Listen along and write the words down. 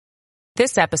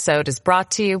This episode is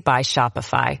brought to you by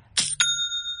Shopify.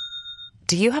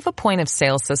 Do you have a point of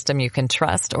sale system you can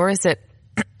trust, or is it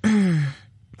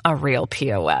a real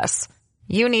POS?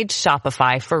 You need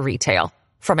Shopify for retail.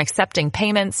 From accepting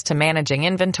payments to managing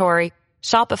inventory,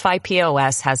 Shopify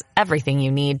POS has everything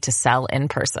you need to sell in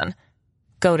person.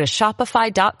 Go to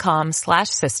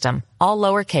shopify.com/system, all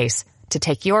lowercase, to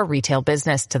take your retail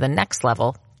business to the next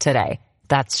level today.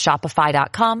 That's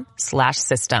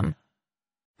shopify.com/system.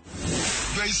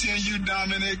 Great seeing you,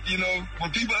 Dominic. You know,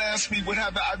 when people ask me what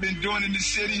have I've been doing in the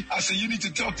city, I say, you need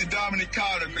to talk to Dominic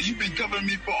Carter, because you've been covering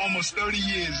me for almost 30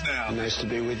 years now. Nice to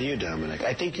be with you, Dominic.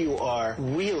 I think you are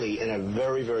really in a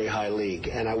very, very high league.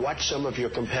 And I watch some of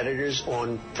your competitors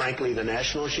on, frankly, the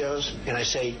national shows, and I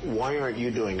say, why aren't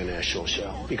you doing a national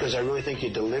show? Because I really think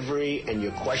your delivery and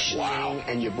your questioning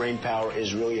and your brain power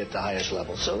is really at the highest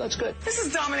level. So that's good. This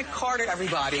is Dominic Carter,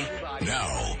 everybody.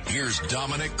 Now, here's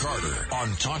Dominic Carter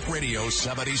on Talk Radio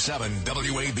 77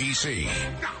 WABC.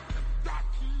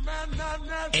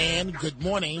 And good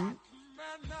morning.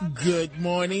 Good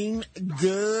morning.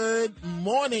 Good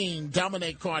morning.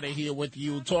 Dominic Carter here with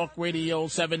you. Talk Radio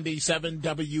 77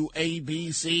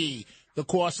 WABC. The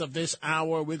course of this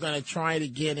hour, we're going to try to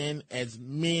get in as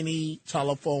many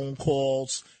telephone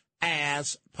calls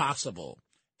as possible.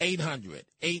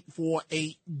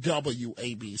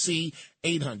 800-848-WABC,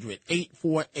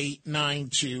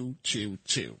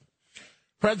 800-848-9222.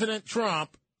 President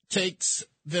Trump takes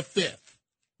the fifth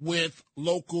with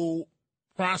local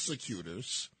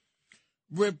prosecutors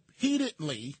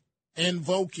repeatedly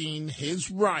invoking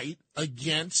his right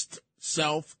against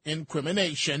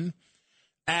self-incrimination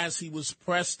as he was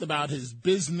pressed about his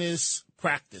business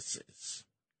practices.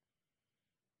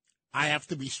 I have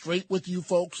to be straight with you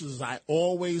folks, as I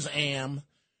always am.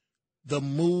 The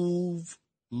move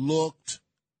looked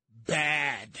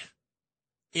bad.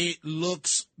 It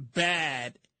looks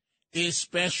bad,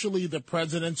 especially the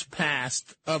president's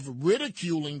past of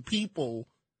ridiculing people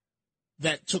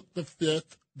that took the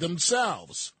fifth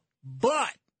themselves.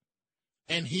 But,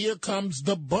 and here comes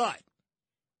the but,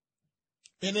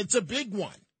 and it's a big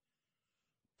one.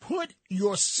 Put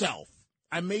yourself,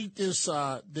 I made this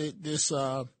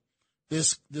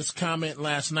comment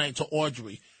last night to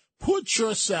Audrey. Put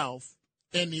yourself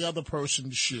in the other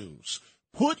person's shoes.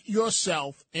 Put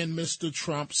yourself in Mr.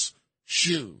 Trump's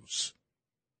shoes.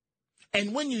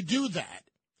 And when you do that,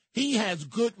 he has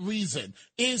good reason,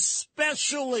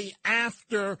 especially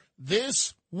after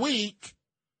this week,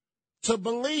 to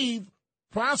believe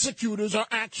prosecutors are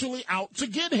actually out to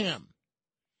get him.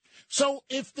 So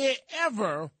if there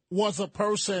ever was a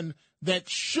person that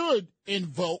should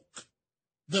invoke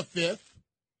the fifth,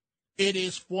 it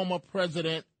is former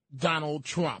President Donald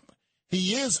Trump.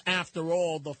 He is, after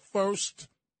all, the first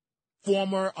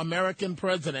former American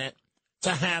president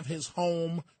to have his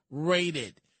home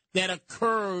raided. That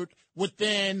occurred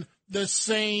within the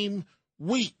same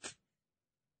week.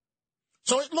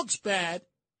 So it looks bad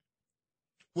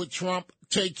with Trump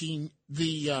taking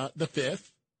the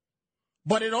fifth,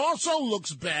 but it also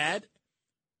looks bad,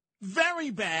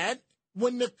 very bad,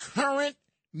 when the current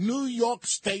New York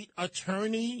State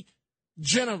Attorney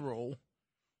General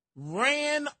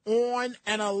ran on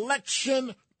an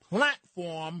election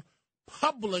platform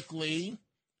publicly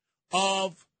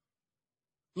of,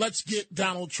 let's get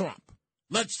Donald Trump.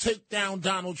 Let's take down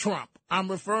Donald Trump.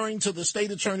 I'm referring to the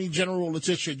State Attorney General,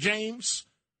 Letitia James.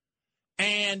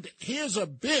 And here's a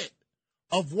bit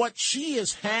of what she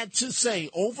has had to say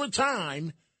over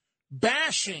time,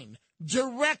 bashing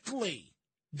directly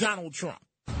Donald Trump.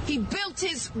 He built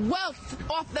his wealth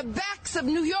off the backs of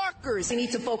New Yorkers. We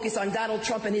need to focus on Donald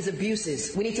Trump and his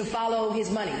abuses. We need to follow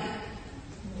his money.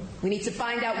 We need to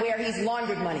find out where he's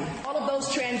laundered money. All of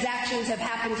those transactions have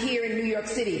happened here in New York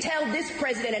City. Tell this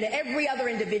president and every other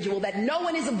individual that no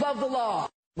one is above the law.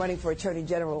 Running for Attorney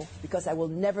General because I will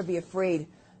never be afraid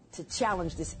to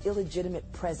challenge this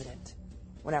illegitimate president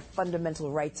when our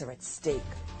fundamental rights are at stake.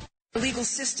 A legal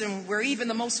system where even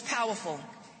the most powerful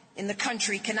in the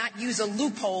country cannot use a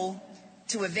loophole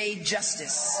to evade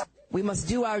justice. We must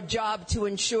do our job to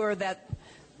ensure that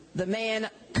the man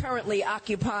currently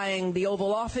occupying the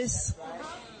Oval Office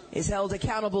is held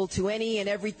accountable to any and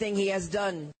everything he has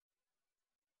done.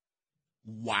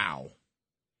 Wow.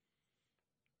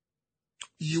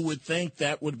 You would think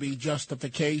that would be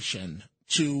justification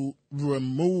to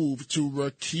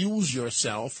recuse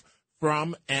yourself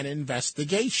from an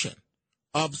investigation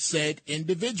of said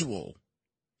individual.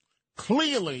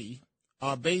 Clearly,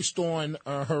 based on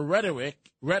her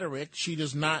rhetoric, she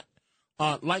does not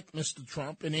like Mr.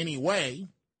 Trump in any way.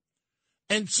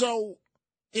 And so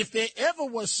if there ever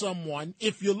was someone,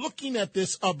 if you're looking at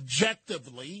this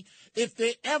objectively, if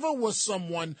there ever was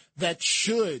someone that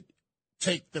should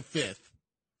take the fifth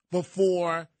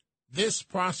before this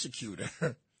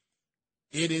prosecutor,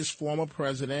 it is former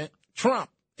President Trump.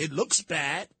 It looks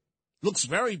bad, looks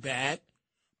very bad,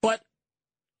 but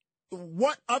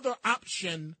what other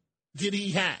option did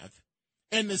he have?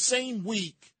 In the same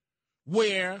week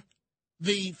where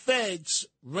the feds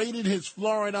raided his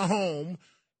Florida home,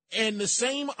 and the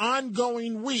same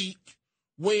ongoing week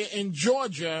where in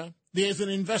Georgia there's an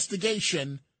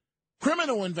investigation,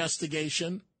 criminal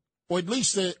investigation, or at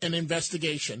least an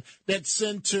investigation that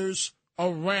centers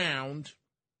around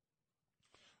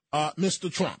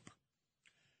Mr. Trump.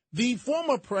 The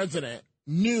former president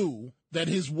knew that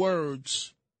his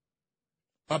words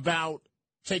about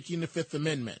taking the Fifth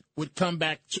Amendment would come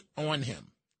back on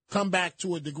him, come back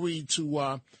to a degree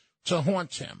to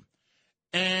haunt him.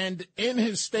 And in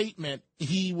his statement,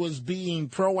 he was being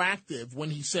proactive when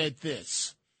he said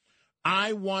this.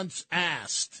 I once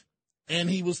asked, and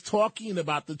he was talking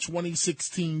about the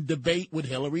 2016 debate with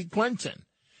Hillary Clinton,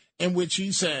 in which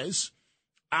he says,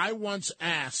 I once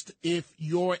asked, if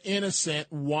you're innocent,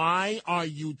 why are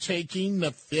you taking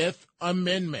the Fifth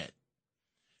Amendment?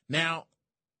 Now,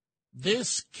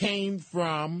 this came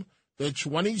from the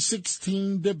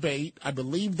 2016 debate, I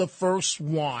believe the first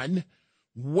one,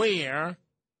 where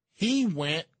he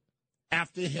went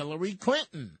after Hillary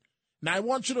Clinton. Now, I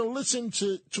want you to listen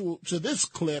to this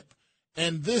clip,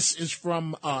 and this is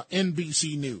from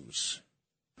NBC News.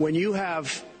 When you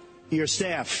have your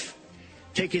staff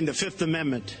taking the Fifth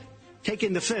Amendment,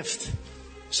 taking the Fifth,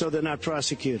 so they're not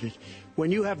prosecuted.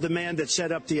 When you have the man that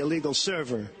set up the illegal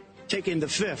server taking the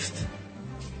Fifth,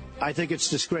 I think it's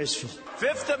disgraceful.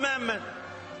 Fifth Amendment.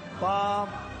 Bob.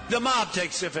 The mob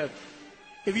takes the Fifth.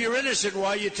 If you're innocent, why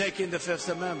are you taking the Fifth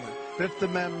Amendment? Fifth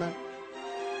Amendment.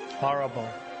 Horrible.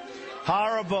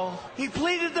 Horrible. He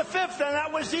pleaded the Fifth, and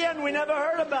that was the end. We never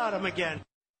heard about him again.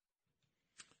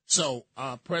 So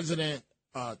President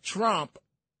Trump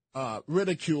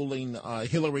ridiculing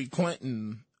Hillary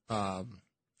Clinton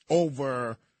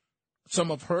over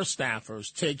some of her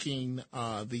staffers taking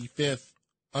the Fifth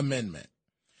Amendment.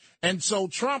 And so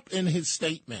Trump, in his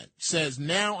statement, says,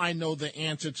 now I know the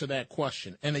answer to that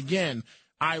question. And again,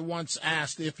 I once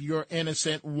asked, if you're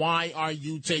innocent, why are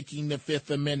you taking the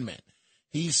Fifth Amendment?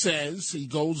 He says, he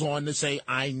goes on to say,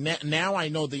 now I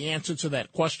know the answer to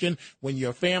that question when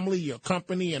your family, your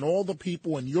company, and all the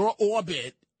people in your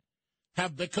orbit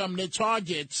have become the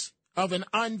targets of an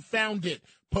unfounded,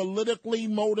 politically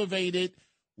motivated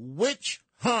witch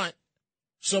hunt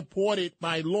supported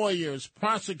by lawyers,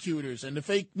 prosecutors, and the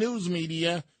fake news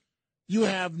media. You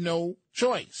have no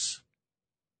choice.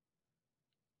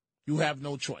 You have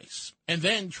no choice. And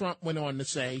then Trump went on to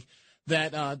say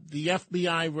that the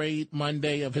FBI raid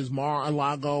Monday of his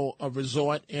Mar-a-Lago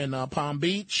resort in Palm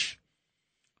Beach,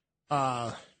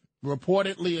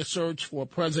 reportedly a search for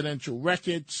presidential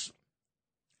records,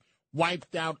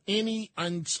 wiped out any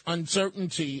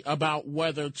uncertainty about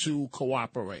whether to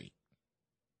cooperate.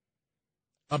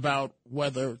 A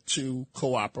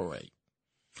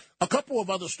couple of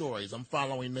other stories I'm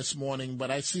following this morning, but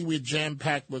I see we're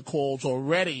jam-packed with calls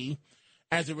already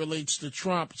as it relates to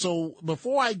Trump. So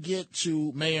before I get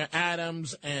to Mayor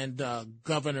Adams and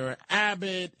Governor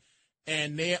Abbott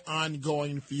and their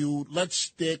ongoing feud, let's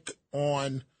stick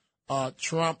on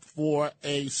Trump for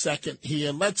a second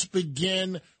here. Let's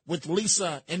begin with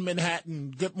Lisa in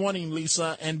Manhattan. Good morning,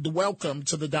 Lisa, and welcome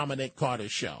to the Dominic Carter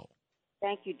Show.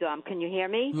 Thank you, Dom. Can you hear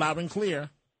me? Loud and clear.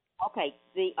 Okay.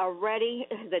 The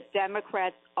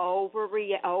Democrats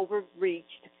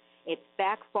overreached. It's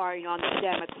backfiring on the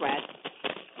Democrats,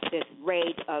 this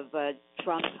raid of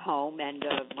Trump's home and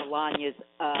Melania's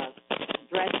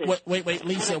dresses. Wait,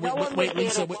 Lisa. Wait,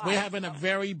 Lisa. We're having a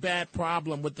very bad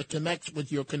problem with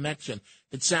your connection.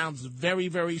 It sounds very,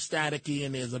 very staticky,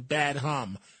 and there's a bad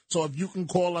hum. So if you can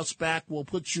call us back, we'll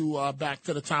put you back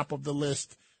to the top of the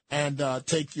list and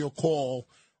take your call.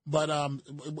 But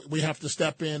we have to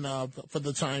step in for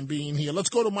the time being here. Let's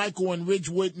go to Michael in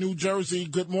Ridgewood, New Jersey.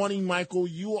 Good morning, Michael.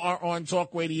 You are on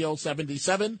Talk Radio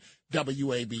 77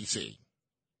 WABC.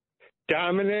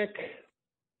 Dominic,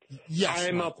 yes,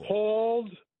 I'm Michael.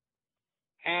 appalled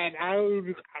at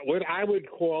what I would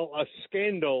call a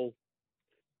scandal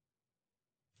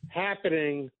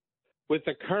happening with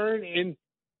the current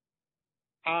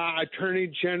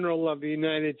Attorney General of the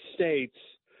United States,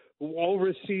 who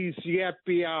oversees the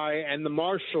FBI and the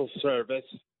Marshal Service.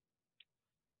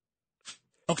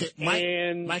 Okay,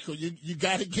 Michael, you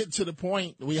got to get to the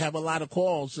point. We have a lot of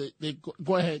calls.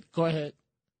 Go ahead.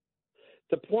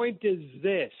 The point is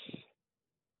this.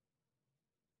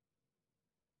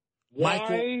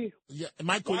 Why?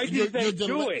 Michael, why do they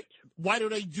do it? Why do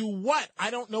they do what?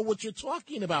 I don't know what you're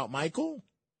talking about, Michael.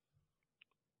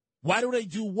 Why do they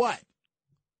do what?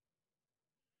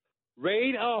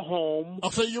 Raid a home. Oh,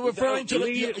 so you're referring to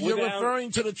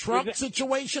referring to the Trump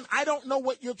situation? I don't know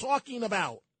what you're talking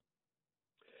about.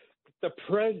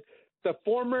 The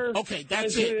former. Okay,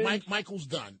 that's it. Michael's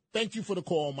done. Thank you for the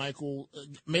call, Michael.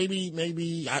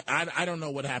 Maybe I don't know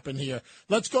what happened here.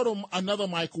 Let's go to another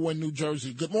Michael in New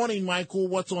Jersey. Good morning, Michael.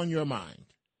 What's on your mind?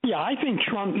 Yeah, I think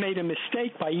Trump made a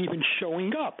mistake by even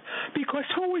showing up, because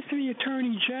who was the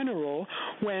Attorney General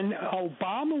when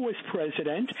Obama was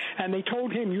president and they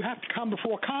told him you have to come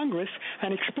before Congress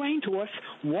and explain to us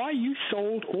why you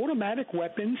sold automatic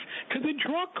weapons to the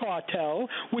drug cartel,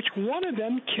 which one of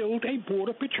them killed a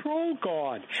Border Patrol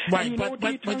guard. Right,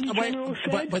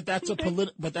 but that's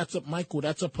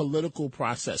a political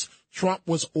process. Trump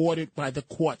was ordered by the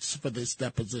courts for this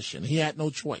deposition. He had no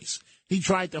choice. He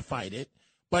tried to fight it.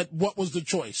 But what was the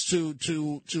choice?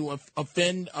 To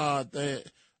offend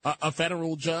a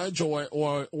federal judge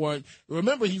or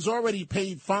remember, he's already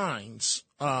paid fines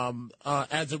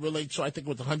as it relates to, I think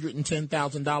it was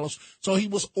 $110,000. So he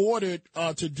was ordered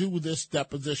to do this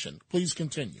deposition. Please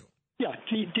continue. Yeah,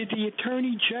 did the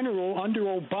Attorney General under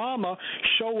Obama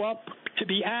show up to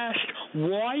be asked,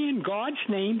 why in God's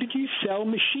name did you sell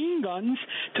machine guns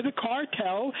to the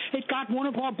cartel? It got one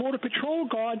of our Border Patrol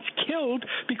guards killed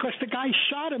because the guy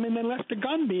shot him and then left the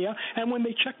gun there, and when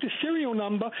they checked the serial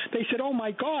number, they said, oh,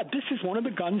 my God, this is one of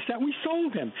the guns that we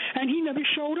sold him. And he never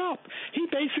showed up. He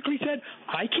basically said,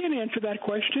 I can't answer that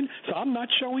question, so I'm not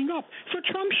showing up. So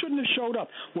Trump shouldn't have showed up.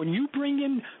 When you bring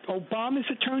in Obama's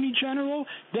Attorney General,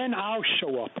 then I'll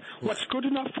show up. What's good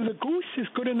enough for the goose is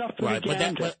good enough for the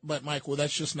gander. But Michael,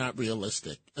 that's just not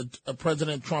realistic.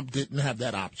 President Trump didn't have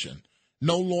that option.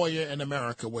 No lawyer in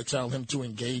America would tell him to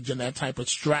engage in that type of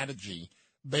strategy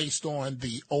based on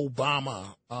the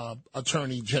Obama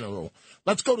Attorney General.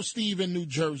 Let's go to Steve in New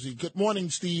Jersey. Good morning,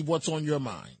 Steve. What's on your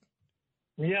mind?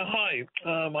 Yeah, hi.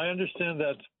 I understand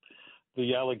that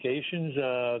the allegations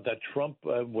that Trump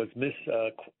was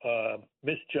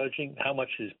misjudging how much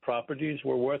his properties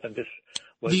were worth, and this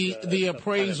was the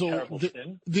appraisal. Kind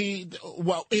of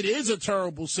well, it is a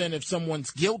terrible sin if someone's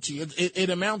guilty. It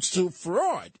amounts to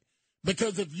fraud.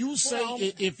 Because if you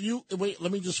say, wait,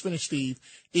 let me just finish, Steve.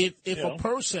 If a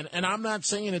person, and I'm not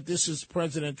saying that this is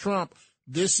President Trump,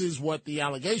 this is what the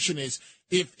allegation is.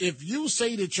 If you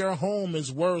say that your home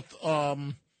is worth,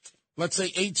 let's say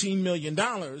 $18 million,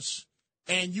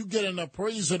 and you get an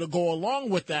appraiser to go along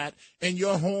with that, and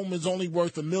your home is only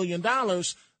worth $1 million,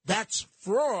 that's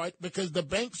fraud, because the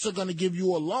banks are going to give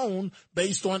you a loan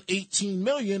based on $18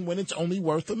 million when it's only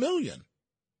worth $1 million.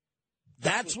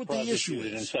 That's what the issue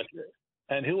is.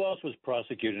 And who else was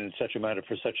prosecuted in such a matter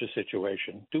for such a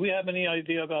situation? Do we have any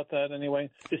idea about that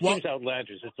anyway? It seems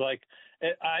outlandish. It's like,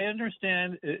 I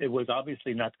understand it was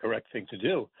obviously not the correct thing to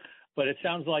do, but it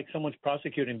sounds like someone's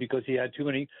prosecuting because he had too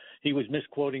many, he was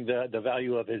misquoting the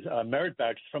value of his merit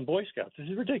badges from Boy Scouts. This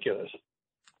is ridiculous.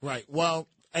 Right. Well,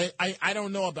 I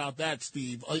don't know about that,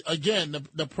 Steve. Again,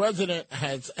 the president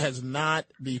has not,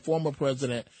 the former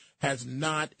president has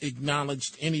not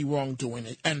acknowledged any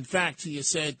wrongdoing. In fact, he has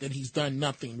said that he's done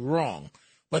nothing wrong.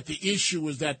 But the issue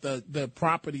is that the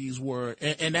properties were,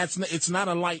 and it's not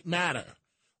a light matter.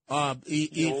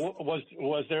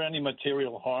 Was there any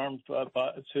material harm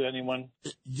to anyone?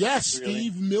 Yes, really?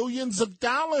 Steve, millions of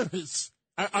dollars.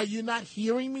 Are you not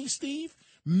hearing me, Steve?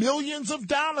 Millions of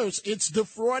dollars. It's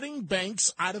defrauding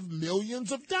banks out of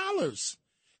millions of dollars.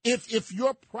 If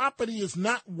your property is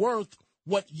not worth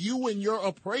what you and your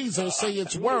appraiser say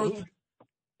it's worth.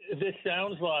 This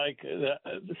sounds like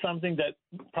something that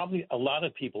probably a lot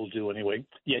of people do anyway,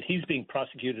 yet he's being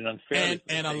prosecuted unfairly.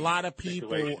 And a lot of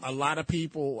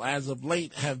people as of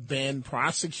late have been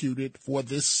prosecuted for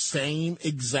this same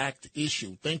exact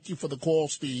issue. Thank you for the call,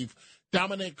 Steve.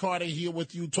 Dominic Carter here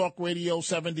with you, Talk Radio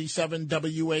 77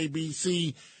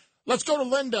 WABC. Let's go to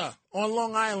Linda on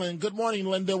Long Island. Good morning,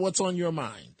 Linda. What's on your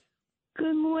mind?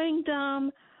 Good morning,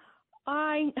 Dom.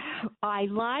 I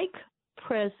like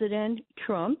President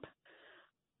Trump,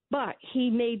 but he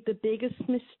made the biggest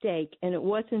mistake, and it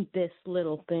wasn't this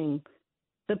little thing.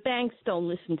 The banks don't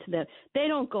listen to them. They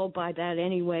don't go by that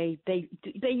anyway. They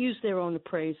use their own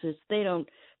appraisers. They don't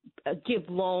give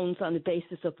loans on the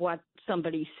basis of what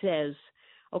somebody says.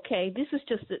 Okay, this is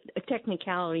just a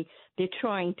technicality. They're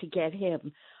trying to get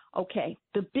him. Okay,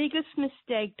 the biggest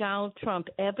mistake Donald Trump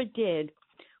ever did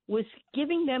was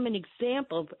giving them an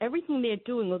example of everything they're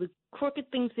doing or the crooked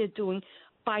things they're doing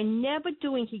by never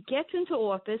doing. He gets into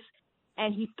office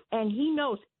and he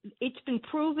knows it's been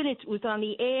proven. It was on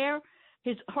the air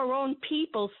her own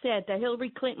people said that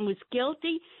Hillary Clinton was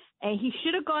guilty, and he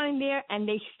should have gone in there, and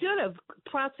they should have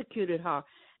prosecuted her.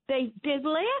 They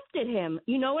laughed at him.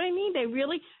 You know what I mean? They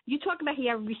really. You talk about he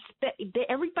had respect.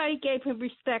 Everybody gave him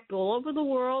respect all over the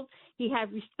world. He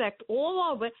had respect all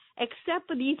over, except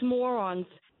for these morons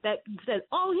that said,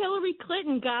 "Oh, Hillary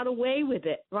Clinton got away with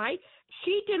it, right?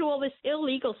 She did all this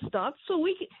illegal stuff, so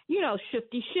we can,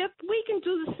 shifty shift. We can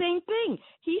do the same thing.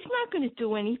 He's not going to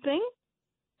do anything."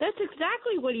 That's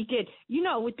exactly what he did.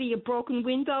 With the broken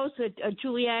windows that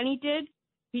Giuliani did,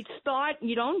 he'd start.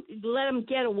 You don't let him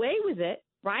get away with it,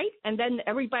 right? And then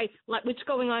everybody, like what's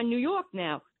going on in New York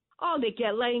now? Oh,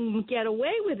 letting him get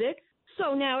away with it.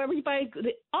 So now everybody,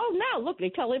 now look, they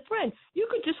tell their friends, you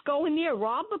could just go in there,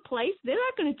 rob the place. They're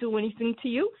not going to do anything to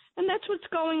you. And that's what's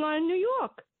going on in New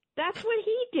York. That's what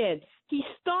he did. He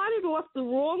started off the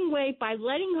wrong way by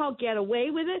letting her get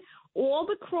away with it. All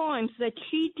the crimes that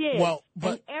she did,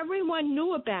 and everyone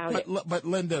knew about it. But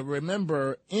Linda,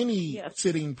 remember, any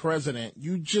sitting president,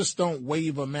 you just don't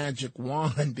wave a magic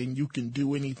wand and you can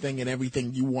do anything and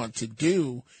everything you want to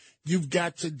do. You've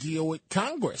got to deal with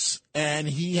Congress. And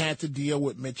he had to deal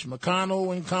with Mitch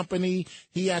McConnell and company.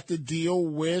 He had to deal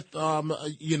with,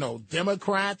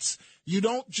 Democrats. You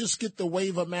don't just get to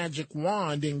wave a magic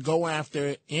wand and go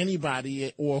after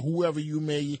anybody or whoever you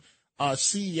may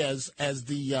see as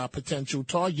the potential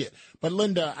target. But,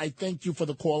 Linda, I thank you for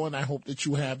the call, and I hope that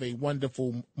you have a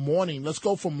wonderful morning. Let's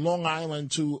go from Long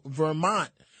Island to Vermont.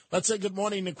 Let's say good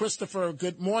morning to Christopher.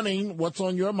 Good morning. What's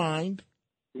on your mind?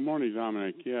 Good morning,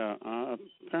 Dominic. Yeah,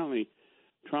 apparently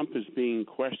Trump is being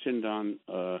questioned on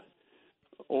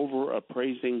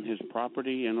over-appraising his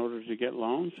property in order to get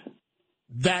loans.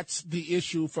 That's the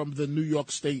issue from the New York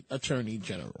State Attorney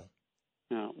General.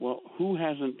 Now, well, who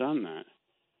hasn't done that?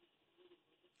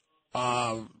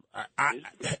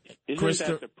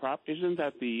 Isn't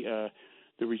that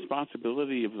the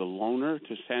responsibility of the loaner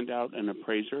to send out an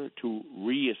appraiser to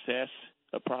reassess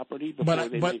a property before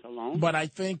they make a loan? But I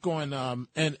think on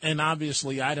and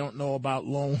obviously I don't know about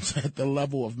loans at the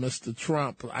level of Mr.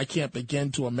 Trump. I can't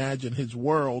begin to imagine his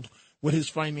world with his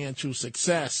financial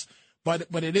success.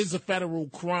 But it is a federal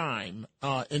crime,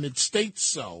 and it states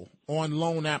so on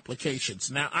loan applications.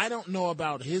 Now, I don't know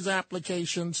about his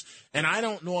applications, and I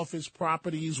don't know if his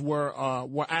properties were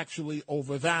actually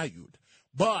overvalued.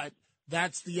 But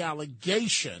that's the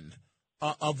allegation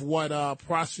of what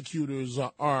prosecutors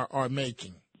are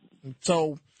making.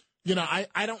 So,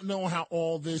 I don't know how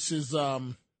all this is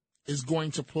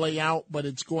going to play out, but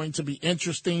it's going to be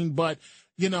interesting. But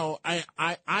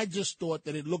I just thought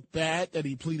that it looked bad that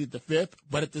he pleaded the fifth,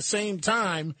 but at the same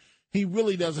time, he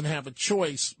really doesn't have a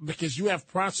choice because you have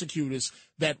prosecutors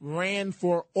that ran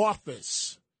for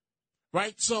office,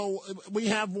 right? So we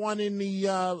have one in the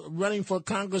running for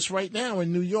Congress right now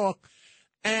in New York,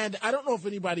 and I don't know if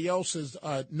anybody else has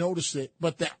noticed it,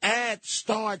 but the ad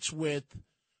starts with,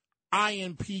 "I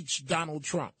impeach Donald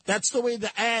Trump." That's the way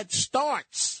the ad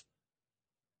starts.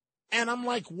 And I'm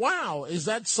like, wow, is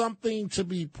that something to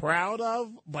be proud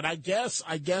of? But I guess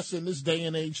in this day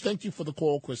and age, thank you for the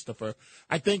call, Christopher.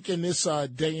 I think in this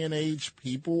day and age,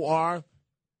 people are,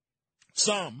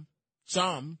 some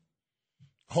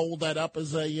hold that up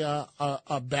as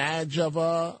a badge of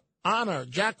honor.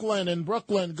 Jacqueline in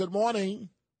Brooklyn, good morning.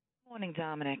 Morning,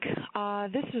 Dominic.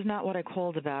 This is not what I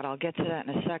called about. I'll get to that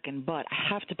in a second, but I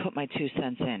have to put my 2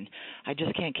 cents in. I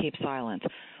just can't keep silent.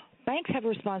 Banks have a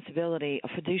responsibility, a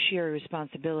fiduciary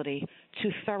responsibility,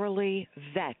 to thoroughly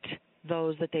vet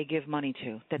those that they give money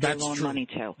to, that they loan money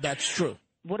to. That's true.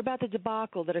 What about the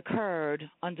debacle that occurred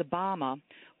under Obama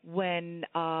when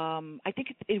I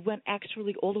think it went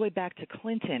actually all the way back to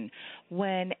Clinton,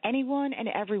 when anyone and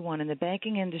everyone in the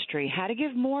banking industry had to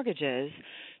give mortgages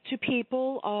to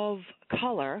people of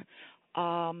color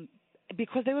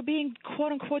because they were being,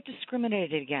 quote-unquote,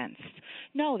 discriminated against.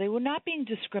 No, they were not being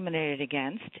discriminated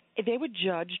against. They were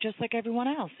judged just like everyone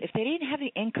else. If they didn't have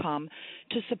the income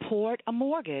to support a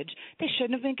mortgage, they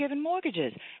shouldn't have been given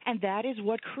mortgages. And that is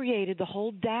what created the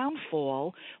whole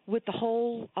downfall with the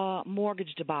whole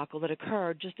mortgage debacle that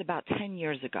occurred just about 10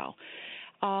 years ago.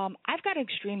 I've got an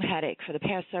extreme headache for the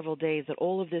past several days that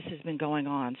all of this has been going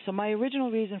on. So my original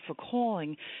reason for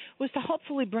calling was to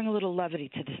hopefully bring a little levity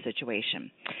to the situation.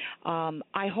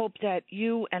 I hope that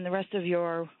you and the rest of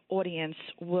your audience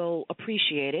will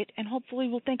appreciate it and hopefully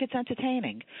will think it's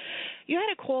entertaining. You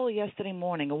had a caller yesterday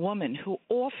morning, a woman who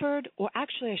offered, or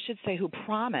actually I should say who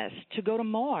promised, to go to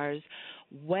Mars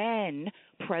when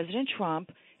President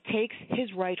Trump takes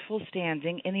his rightful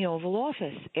standing in the Oval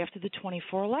Office after the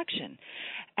 24 election.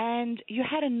 And you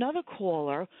had another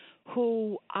caller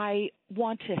who I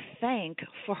want to thank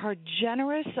for her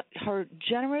generous her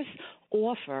generous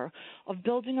offer of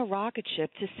building a rocket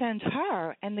ship to send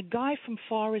her and the guy from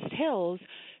Forest Hills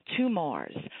to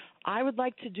Mars. I would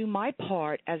like to do my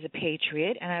part as a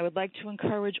patriot, and I would like to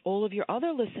encourage all of your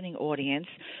other listening audience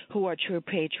who are true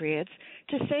patriots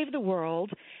to save the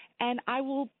world, and I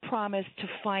will promise to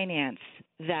finance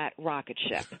that rocket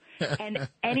ship. And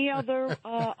any other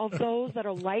of those that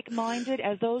are like-minded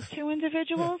as those two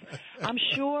individuals, I'm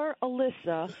sure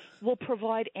Alyssa will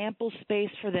provide ample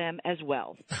space for them as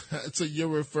well. So you're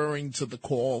referring to the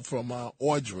call from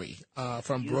Audrey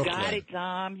from Brooklyn. You got it,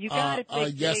 Dom. You got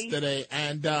it, yesterday,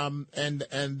 and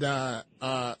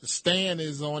Stan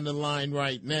is on the line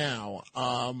right now.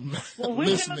 Well,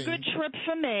 wish him a good trip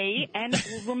for me, and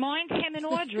remind him and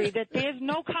Audrey that there's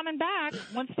no coming back.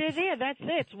 Once they're there, that's it.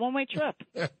 It's a one-way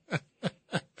trip.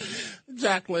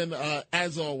 Jacqueline,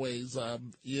 as always,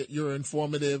 you're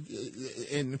informative,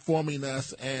 informing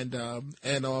us,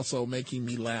 and also making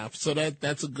me laugh. So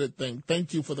that's a good thing.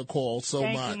 Thank you for the call so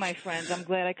much. Thank you, my friends. I'm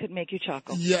glad I could make you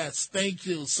chuckle. Yes, thank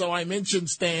you. So I mentioned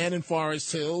Stan in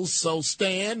Forest Hills. So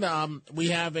Stan, we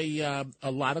have a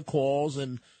lot of calls,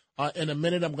 and in a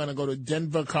minute I'm going to go to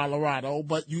Denver, Colorado.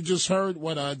 But you just heard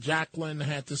what Jacqueline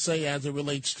had to say as it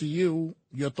relates to you.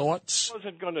 Your thoughts? I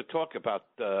wasn't going to talk about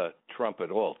Trump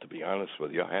at all, to be honest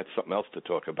with you. I had something else to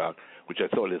talk about, which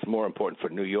I thought is more important for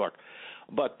New York.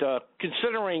 But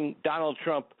considering Donald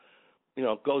Trump,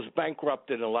 goes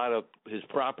bankrupt in a lot of his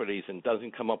properties and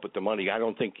doesn't come up with the money, I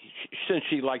don't think, since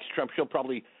she likes Trump, she'll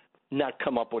probably not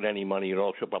come up with any money at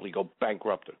all. She'll probably go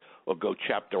bankrupt or go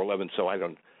Chapter 11, so I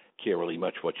don't care really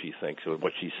much what she thinks or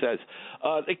what she says.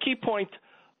 The key point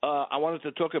I wanted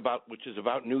to talk about, which is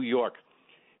about New York,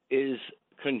 is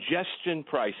congestion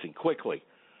pricing. Quickly,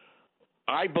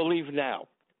 I believe now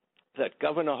that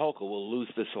Governor Hochul will lose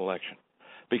this election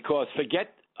because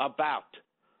forget about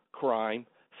crime,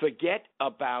 forget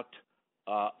about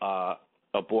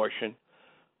abortion.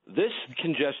 This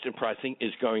congestion pricing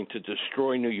is going to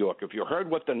destroy New York. If you heard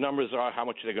what the numbers are, how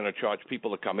much they're going to charge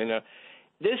people to come in there,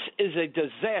 this is a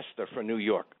disaster for New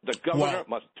York. The governor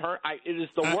must turn. It is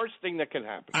the worst thing that can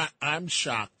happen. I'm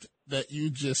shocked that you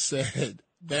just said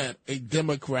that a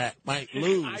Democrat might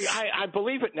lose. I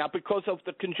believe it now because of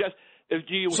the congestion. Do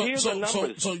you hear the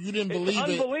numbers? So you didn't believe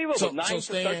it? Unbelievable. So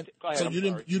Stan,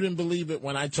 you didn't believe it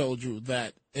when I told you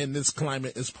that in this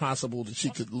climate it's possible that she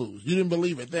could lose. You didn't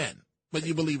believe it then, but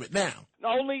you believe it now.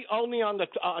 Only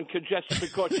on congestion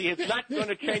because she is not going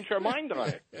to change her mind on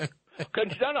it.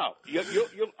 No,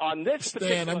 you on this Stan,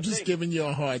 particular I'm just thing, giving you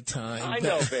a hard time. I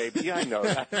know, baby. I know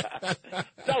that.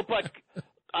 No, but,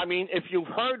 I mean, if you've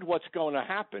heard what's going to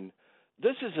happen,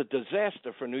 this is a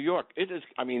disaster for New York. It is,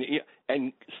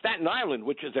 and Staten Island,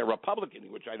 which is a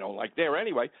Republican, which I don't like there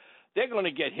anyway, they're going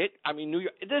to get hit. I mean, New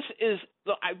York,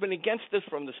 I've been against this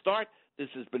from the start. This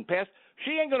has been passed.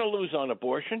 She ain't going to lose on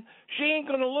abortion. She ain't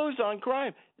going to lose on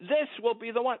crime. This will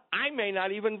be the one. I may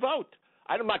not even vote.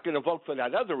 I'm not going to vote for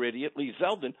that other idiot, Lee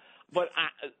Zeldin, but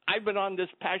I've been on this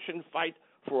passion fight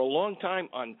for a long time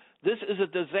on this is a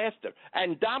disaster.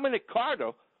 And Dominic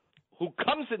Carter, who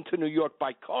comes into New York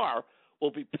by car,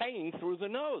 will be paying through the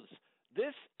nose.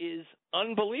 This is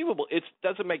unbelievable. It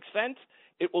doesn't make sense.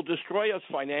 It will destroy us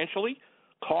financially.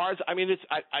 Cars,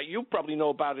 you probably know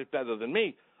about it better than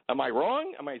me. Am I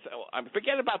wrong?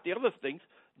 Forget about the other things.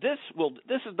 This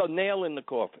is the nail in the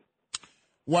coffin.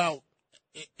 Well,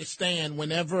 Stan,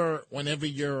 whenever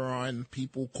you're on,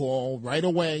 people call right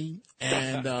away,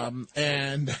 and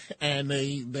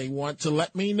they want to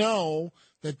let me know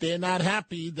that they're not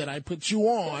happy that I put you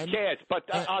on. Yes,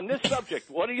 but on this subject,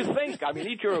 what do you think? I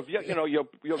mean, your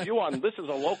view on this is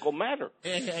a local matter.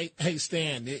 Hey,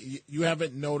 Stan, you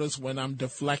haven't noticed when I'm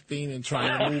deflecting and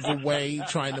trying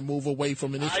to move away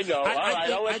from an issue. I know. All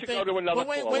right, I'll let you go to another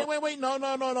caller. Wait. No.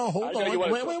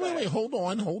 Hold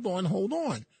on. Hold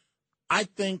on. I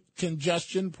think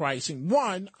congestion pricing,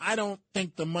 one, I don't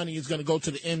think the money is going to go to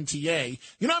the MTA.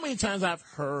 You know how many times I've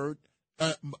heard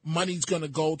money's going to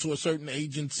go to a certain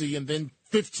agency, and then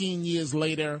 15 years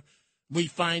later we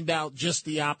find out just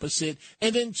the opposite.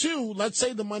 And then two, let's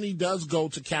say the money does go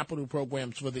to capital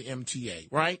programs for the MTA,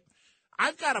 right?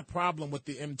 I've got a problem with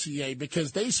the MTA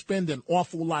because they spend an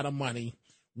awful lot of money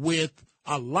with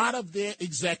a lot of their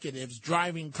executives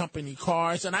driving company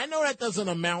cars. And I know that doesn't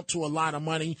amount to a lot of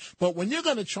money, but when you're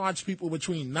going to charge people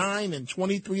between $9 and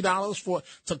 $23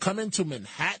 to come into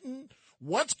Manhattan,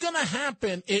 what's going to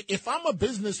happen if I'm a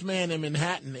businessman in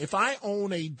Manhattan, if I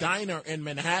own a diner in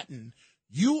Manhattan,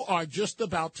 you are just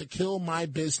about to kill my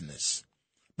business.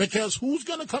 Because who's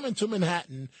going to come into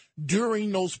Manhattan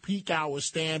during those peak hours,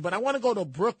 Stan? But I want to go to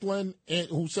Brooklyn,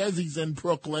 who says he's in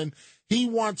Brooklyn. He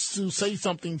wants to say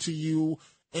something to you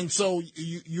And so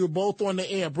you're both on the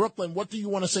air. Brooklyn, what do you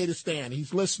want to say to Stan?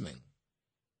 He's listening.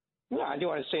 No, I do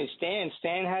want to say Stan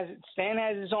has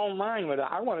his own mind with it.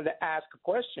 I wanted to ask a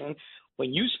question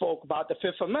when you spoke about the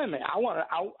Fifth Amendment. I want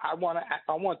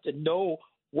to know,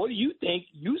 what do you think?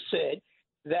 You said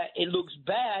that it looks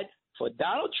bad for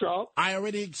Donald Trump. I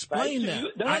already explained that.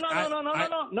 No. I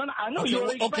know you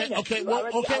already explained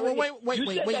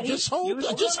that. Wait. Just hold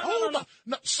on.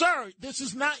 No, sir, this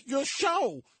is not your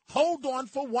show. Hold on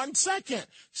for 1 second.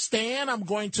 Stan, I'm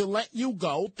going to let you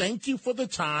go. Thank you for the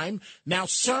time. Now,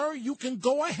 sir, you can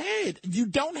go ahead. You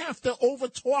don't have to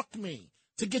overtalk me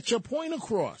to get your point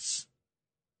across.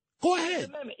 Go ahead.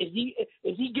 Is he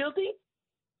guilty?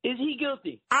 Is he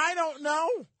guilty? I don't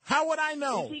know. How would I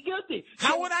know? Is he guilty?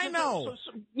 How would I know?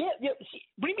 Yeah. What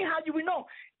do you mean, how do we know?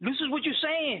 This is what you're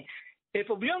saying. If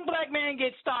a young black man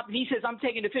gets stopped and he says, I'm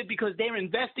taking the Fifth because they're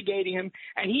investigating him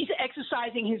and he's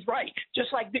exercising his right,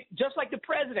 just like the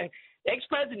president, the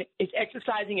ex-president is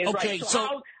excercising his right.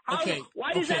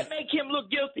 Why does that make him look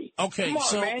guilty? Okay,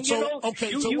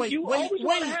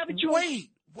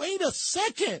 wait a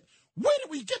second. Where did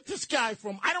we get this guy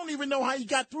from? I don't even know how he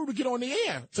got through to get on the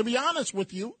air, to be honest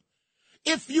with you.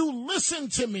 If you listen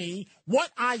to me, what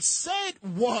I said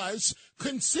was,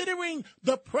 considering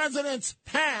the president's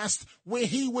past where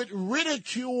he would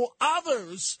ridicule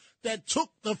others that took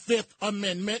the Fifth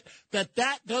Amendment, that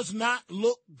does not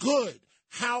look good.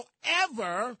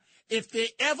 However, if there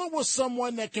ever was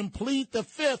someone that can plead the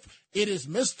Fifth, it is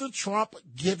Mr. Trump,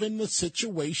 given the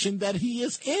situation that he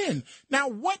is in. Now,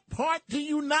 what part do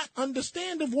you not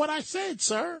understand of what I said,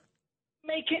 sir?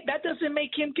 That doesn't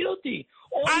make him guilty.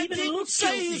 I didn't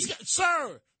say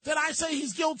sir. Did I say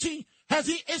he's guilty?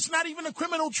 It's not even a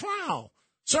criminal trial.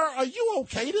 Sir, are you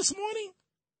okay this morning?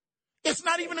 It's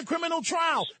not even a criminal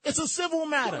trial. It's a civil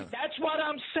matter. That's what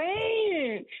I'm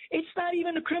saying. It's not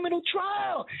even a criminal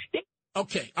trial.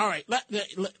 Okay, all right.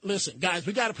 Listen, guys,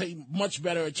 we got to pay much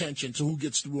better attention to who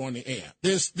gets through on the air.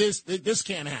 This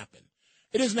can't happen.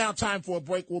 It is now time for a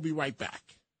break. We'll be right back.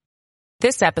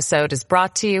 This episode is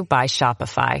brought to you by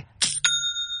Shopify.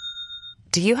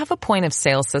 Do you have a point of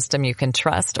sale system you can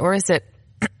trust, or is it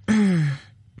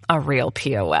a real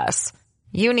POS?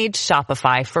 You need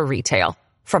Shopify for retail.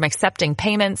 From accepting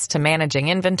payments to managing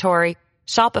inventory,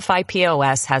 Shopify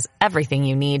POS has everything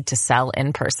you need to sell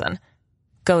in person.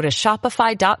 Go to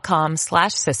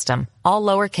shopify.com/system, all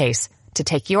lowercase, to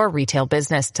take your retail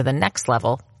business to the next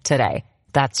level today.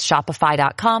 That's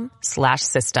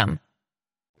shopify.com/system.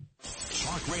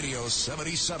 Talk Radio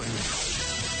 77.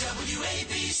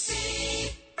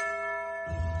 WABC.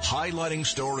 Highlighting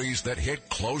stories that hit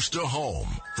close to home.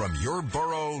 From your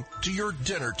borough to your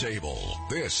dinner table.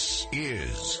 This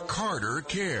is Carter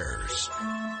Cares.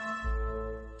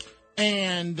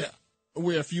 And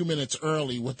we're a few minutes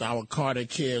early with our Carter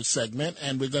Cares segment,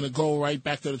 and we're going to go right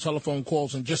back to the telephone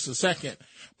calls in just a second.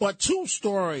 But two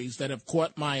stories that have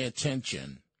caught my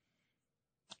attention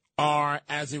are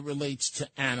as it relates to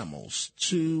animals.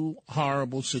 Two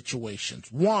horrible situations.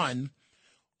 One,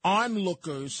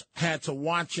 onlookers had to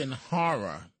watch in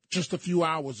horror just a few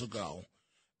hours ago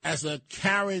as a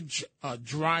carriage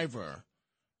driver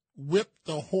whipped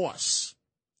the horse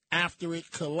after it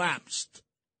collapsed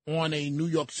on a New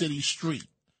York City street.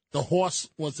 The horse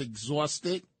was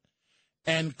exhausted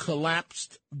and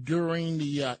collapsed during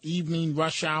the evening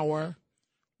rush hour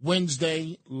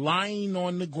Wednesday, lying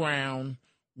on the ground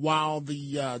while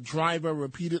the driver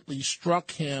repeatedly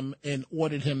struck him and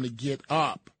ordered him to get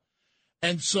up.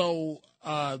 And so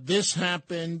this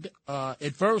happened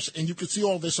at first, and you can see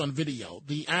all this on video.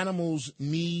 The animal's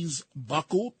knees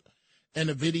buckled in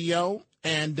the video,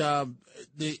 and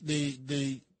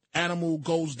the animal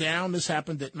goes down. This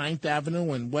happened at 9th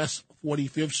Avenue and West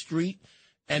 45th Street,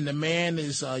 and the man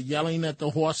is yelling at the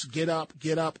horse, get up,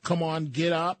 come on,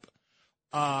 get up.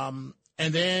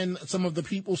 And then some of the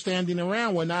people standing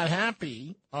around were not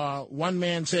happy. One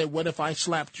man said, what if I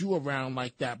slapped you around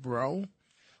like that, bro?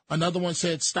 Another one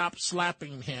said, stop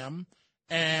slapping him.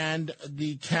 And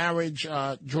the carriage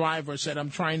driver said,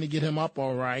 I'm trying to get him up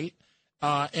all right.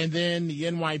 And then the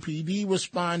NYPD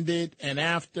responded, and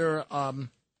after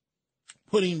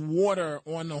putting water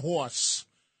on the horse,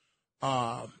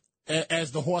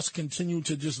 as the horse continued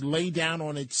to just lay down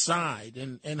on its side,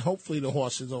 and hopefully the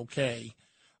horse is okay.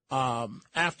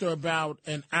 After about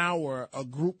an hour, a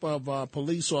group of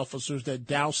police officers that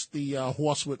doused the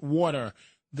horse with water,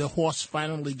 the horse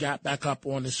finally got back up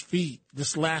on his feet.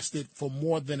 This lasted for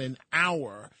more than an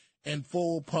hour in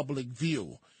full public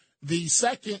view. The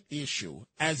second issue,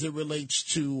 as it relates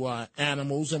to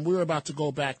animals, and we're about to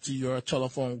go back to your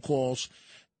telephone calls,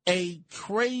 a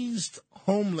crazed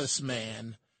homeless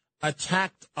man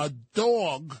attacked a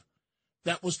dog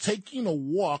that was taking a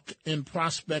walk in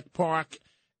Prospect Park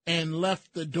and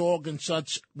left the dog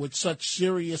with such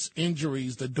serious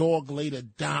injuries. The dog later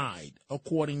died,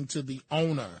 according to the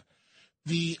owner.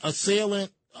 The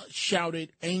assailant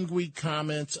shouted angry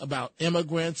comments about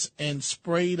immigrants and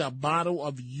sprayed a bottle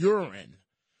of urine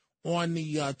on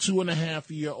the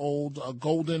 2.5-year-old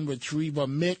golden retriever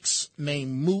mix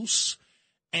named Moose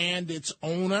and its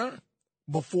owner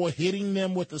before hitting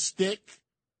them with a stick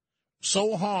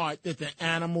so hard that the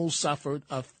animal suffered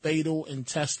a fatal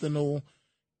intestinal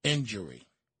injury.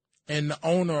 And the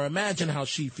owner, imagine how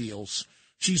she feels.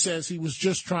 She says, he was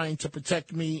just trying to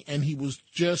protect me and he was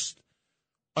just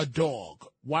a dog.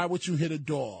 Why would you hit a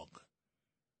dog?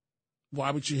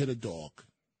 Why would you hit a dog?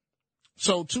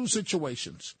 So 2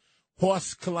 situations.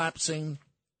 Horse collapsing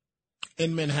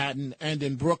in Manhattan and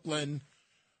in Brooklyn.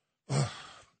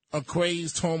 A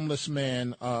crazed homeless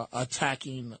man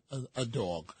attacking a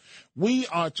dog. We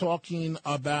are talking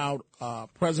about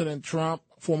President Trump,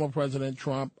 former President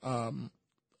Trump,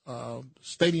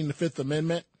 stating the Fifth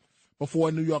Amendment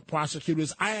before New York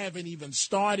prosecutors. I haven't even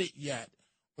started yet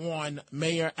on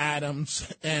Mayor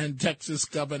Adams and Texas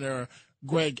Governor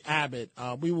Greg Abbott.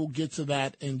 We will get to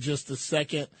that in just a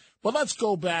second. But let's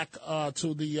go back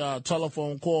to the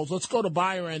telephone calls. Let's go to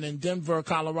Byron in Denver,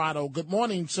 Colorado. Good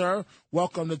morning, sir.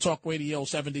 Welcome to Talk Radio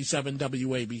 77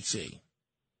 WABC.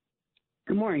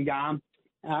 Good morning, Dom.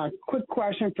 Quick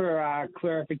question for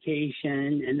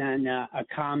clarification and then a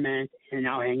comment, and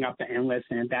I'll hang up and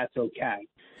listen if that's okay.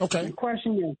 Okay. The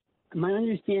question is, my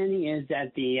understanding is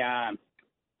that the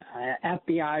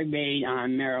FBI raid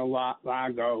on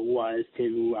Mar-a-Lago was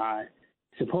to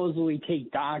supposedly take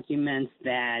documents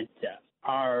that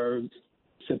are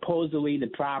supposedly the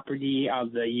property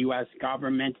of the U.S.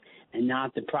 government and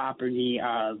not the property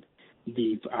of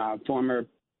the former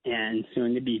and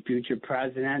soon-to-be future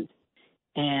president.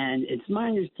 And it's my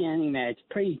understanding that it's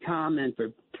pretty common for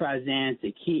presidents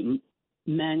to keep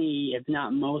many, if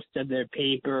not most, of their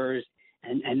papers,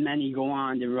 and many go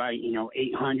on to write,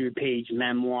 800-page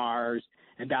memoirs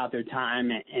about their time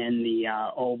in the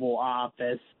Oval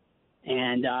Office.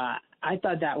 And I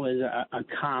thought that was a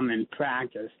common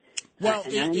practice. Well,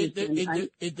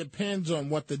 it depends on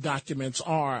what the documents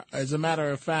are. As a matter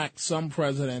of fact, some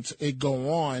presidents,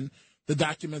 the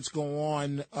documents go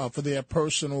on for their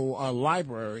personal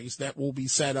libraries that will be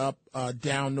set up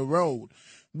down the road.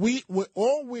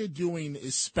 All we're doing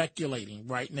is speculating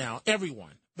right now,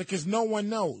 everyone, because no one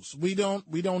knows. We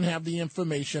don't have the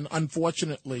information,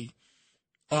 unfortunately,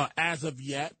 as of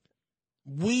yet.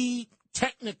 We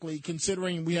technically,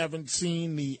 considering we haven't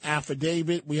seen the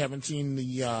affidavit, we haven't seen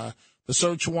the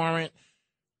search warrant,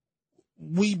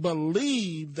 we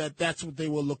believe that that's what they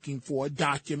were looking for,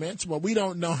 documents, but we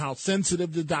don't know how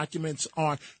sensitive the documents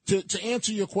are. To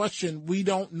answer your question, we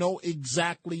don't know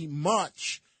exactly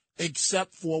much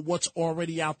except for what's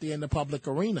already out there in the public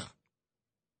arena.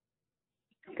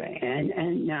 Okay,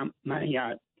 and now my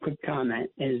quick comment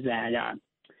is that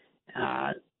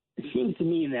it seems to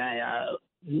me that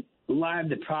a lot of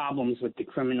the problems with the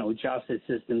criminal justice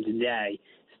system today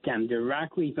stem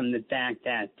directly from the fact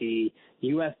that the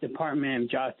U.S. Department of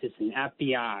Justice and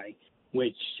FBI,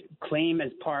 which claim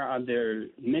as part of their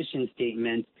mission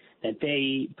statement that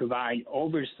they provide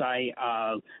oversight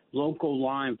of local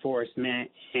law enforcement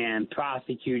and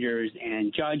prosecutors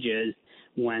and judges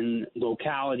when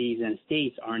localities and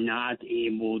states are not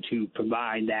able to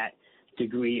provide that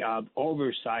degree of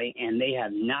oversight, and they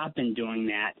have not been doing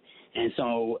that. And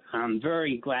so I'm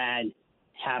very glad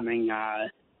having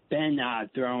been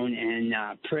thrown in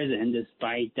prison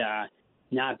despite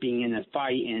not being in a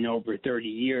fight in over 30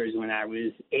 years when I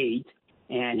was 8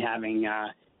 and having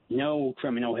no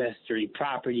criminal history,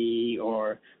 property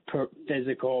or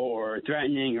physical or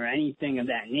threatening or anything of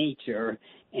that nature.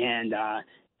 And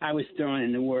I was thrown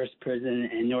in the worst prison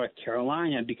in North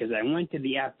Carolina because I went to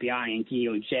the FBI and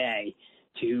DOJ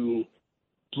to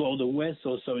blow the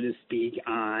whistle, so to speak,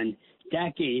 on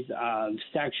decades of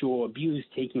sexual abuse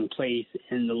taking place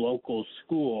in the local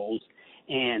schools.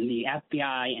 And the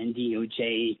FBI and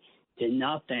DOJ did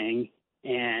nothing.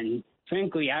 And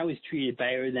frankly, I was treated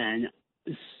better than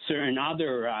certain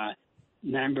other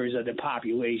members of the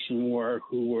population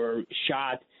who were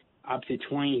shot up to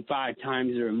 25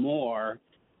 times or more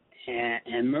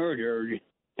and murdered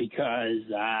because,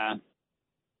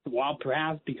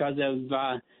 perhaps because of,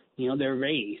 their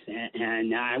race.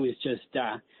 And I was just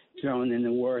thrown in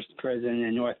the worst prison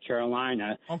in North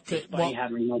Carolina despite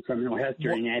having no criminal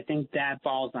history. And I think that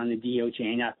falls on the DOJ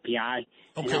and FBI.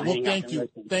 Okay, well, thank you.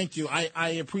 Thank you. I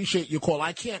appreciate your call.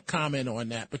 I can't comment on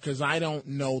that because I don't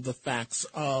know the facts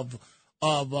of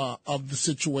of the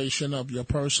situation, of your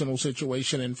personal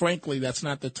situation. And frankly, that's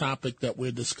not the topic that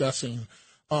we're discussing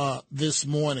this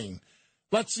morning.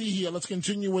 Let's see here. Let's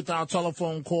continue with our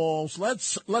telephone calls.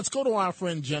 Let's go to our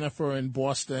friend Jennifer in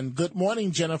Boston. Good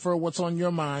morning, Jennifer. What's on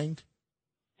your mind?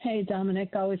 Hey,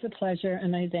 Dominic. Always a pleasure,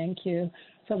 and I thank you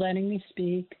for letting me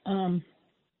speak. I'm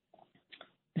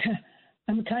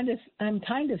kind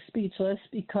of speechless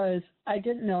because I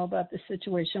didn't know about the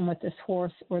situation with this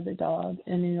horse or the dog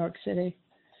in New York City.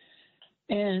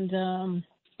 And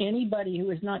anybody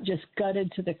who is not just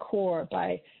gutted to the core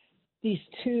by these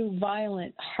two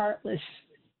violent, heartless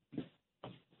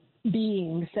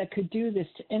beings that could do this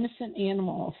to innocent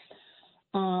animals,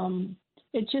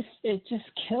 it just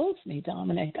kills me,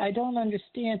 Dominic. I don't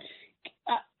understand.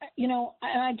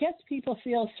 I guess people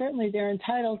feel certainly they're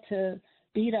entitled to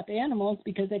beat up animals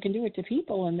because they can do it to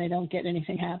people and they don't get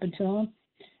anything happen to them.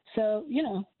 So,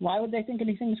 why would they think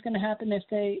anything's going to happen if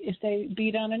they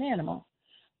beat on an animal?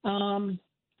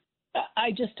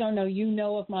 I just don't know. You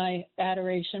know of my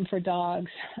adoration for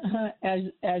dogs,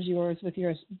 as yours with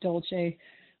your Dolce,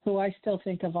 who I still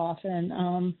think of often.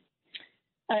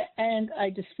 And I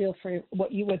just feel for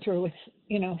what you went through with,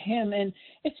 him. And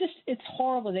it's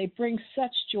horrible. They bring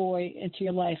such joy into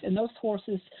your life. And those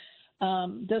horses,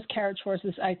 those carriage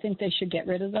horses, I think they should get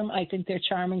rid of them. I think they're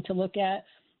charming to look at,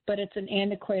 but it's an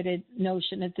antiquated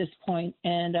notion at this point.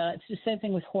 And it's the same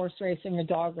thing with horse racing or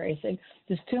dog racing.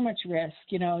 There's too much risk.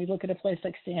 You look at a place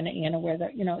like Santa Ana where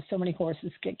so many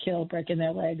horses get killed, breaking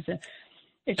their legs. And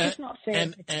it's just not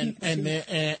fair.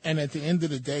 And at the end of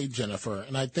the day, Jennifer,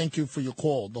 and I thank you for your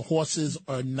call, the horses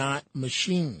are not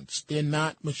machines. They're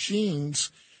not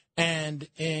machines. And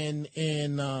in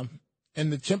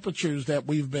the temperatures that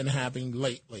we've been having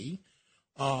lately,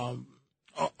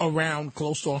 around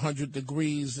close to 100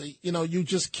 degrees, you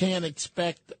just can't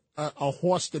expect a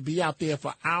horse to be out there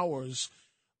for hours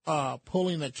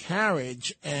pulling a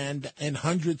carriage and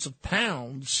hundreds of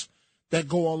pounds that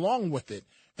go along with it.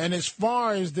 And as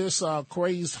far as this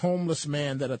crazed homeless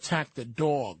man that attacked a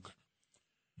dog,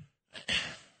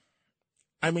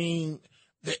 I mean,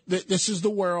 this is the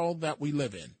world that we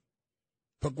live in.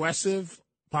 Progressive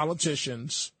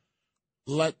politicians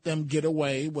let them get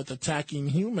away with attacking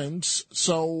humans.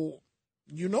 So,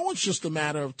 it's just a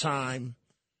matter of time.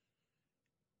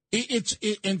 It's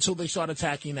until they start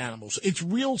attacking animals. It's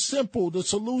real simple. The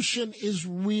solution is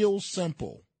real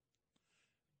simple.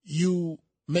 You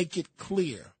make it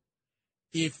clear.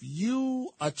 If you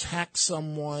attack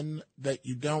someone that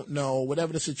you don't know,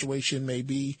 whatever the situation may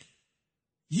be,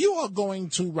 you are going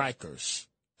to Rikers.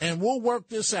 And we'll work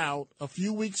this out a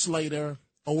few weeks later,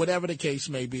 or whatever the case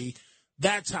may be.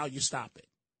 That's how you stop it.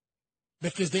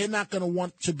 Because they're not going to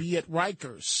want to be at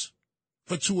Rikers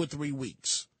for 2 or 3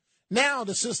 weeks. Now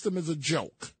the system is a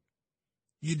joke.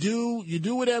 You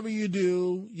do whatever you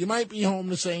do. You might be home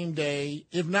the same day.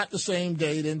 If not the same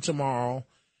day, then tomorrow.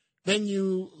 Then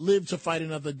you live to fight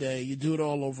another day. You do it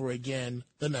all over again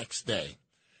the next day.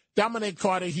 Dominic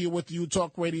Carter here with you,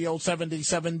 Talk Radio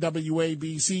 77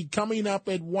 WABC. Coming up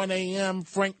at 1 a.m.,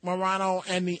 Frank Morano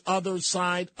and the Other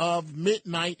Side of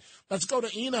Midnight. Let's go to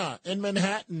Ina in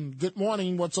Manhattan. Good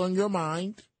morning. What's on your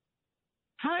mind?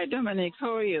 Hi, Dominic.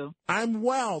 How are you? I'm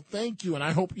well, thank you, and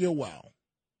I hope you're well.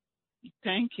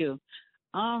 Thank you.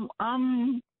 I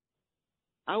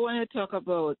want to talk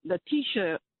about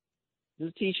Letitia,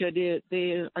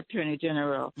 the Attorney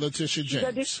General. Letitia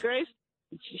James.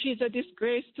 She's a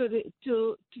disgrace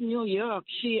to New York.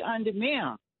 She and the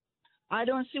mayor. I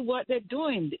don't see what they're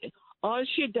doing. All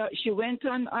she does, she went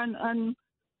on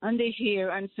the here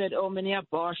and said how many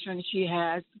abortions she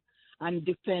has and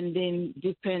defending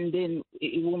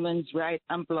women's rights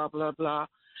and blah blah blah.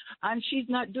 And she's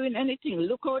not doing anything.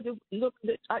 Look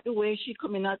at the way she's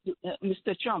coming at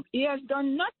Mr. Trump. He has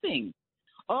done nothing.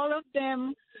 All of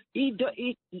them. He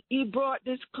brought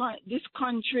this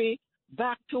country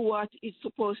back to what it's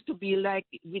supposed to be like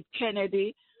with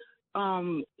Kennedy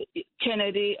and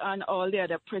all the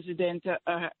other presidents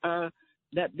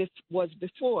that was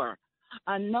before.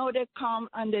 And now they come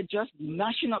and they're just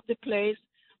mashing up the place.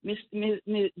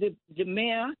 The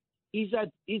mayor is a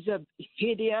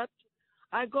idiot.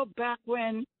 I go back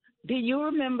do you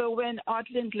remember when Art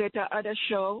Linkletter had a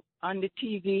show on the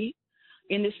TV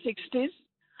in the 60s?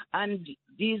 And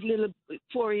these little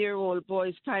 4-year-old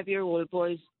boys, 5-year-old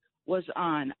boys was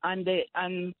on, and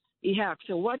he asked,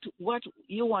 so what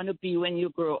you want to be when you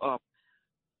grow up?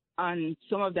 And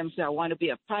some of them say, I want to be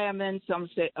a fireman. Some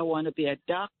say, I want to be a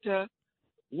doctor.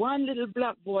 One little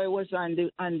black boy was on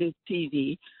the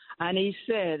TV, and he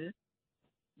said,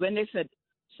 when they said,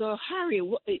 So Harry,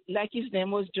 like his name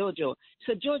was Jojo.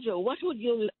 So Jojo, what would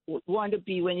you want to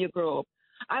be when you grow up?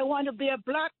 I want to be a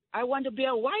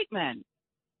white man.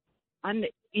 And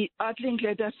Art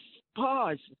Linkletter just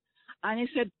paused. And he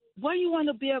said, why you want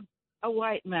to be a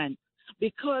white man?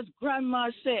 Because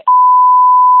grandma said.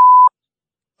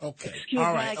 Okay. Excuse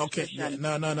all my right. Okay. expression.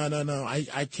 Yeah. No.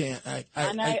 I can't.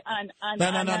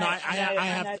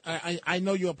 I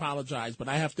know you apologize, but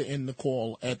I have to end the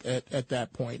call at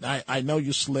that point. I know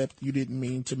you slipped. You didn't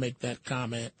mean to make that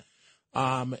comment.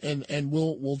 And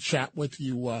we'll chat with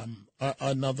you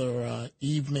another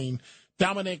evening.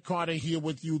 Dominic Carter here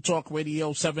with you, Talk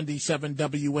Radio 77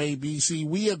 WABC.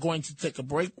 We are going to take a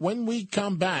break. When we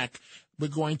come back, we're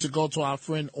going to go to our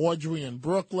friend Audrey in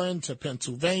Brooklyn, to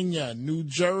Pennsylvania, New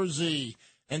Jersey,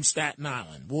 and Staten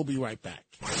Island. We'll be right back.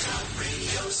 Talk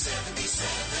Radio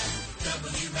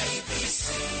 77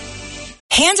 WABC.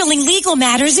 Handling legal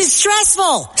matters is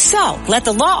stressful. So, let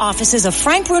the law offices of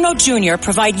Frank Bruno Jr.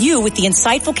 provide you with the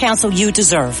insightful counsel you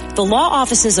deserve. The law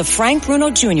offices of Frank Bruno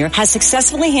Jr. has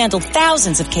successfully handled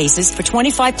thousands of cases for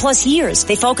 25 plus years.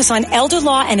 They focus on elder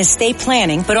law and estate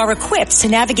planning, but are equipped to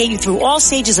navigate you through all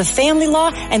stages of family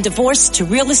law and divorce to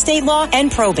real estate law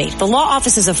and probate. The law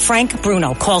offices of Frank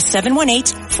Bruno. Call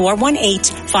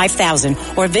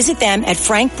 718-418-5000 or visit them at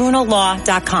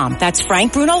frankbrunolaw.com. That's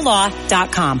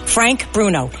frankbrunolaw.com. Frank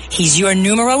Bruno. He's your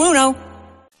numero uno.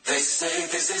 They say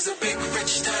this is a big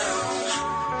rich town.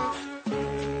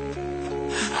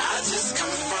 I just come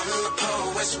from the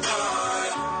poet's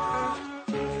part.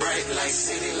 Bright light,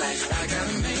 city life, I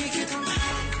gotta make it.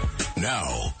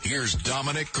 Now, here's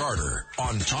Dominic Carter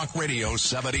on Talk Radio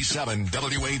 77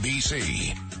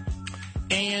 WABC.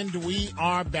 And we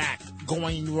are back,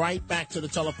 going right back to the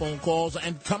telephone calls.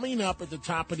 And coming up at the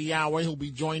top of the hour, he'll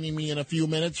be joining me in a few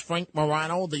minutes, Frank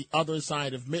Morano, the other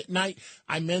side of midnight.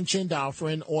 I mentioned our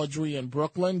friend Audrey in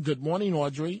Brooklyn. Good morning,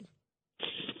 Audrey.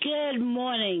 Good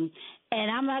morning.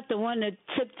 And I'm not the one to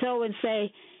tiptoe and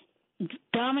say,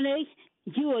 Dominic,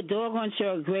 you are doggone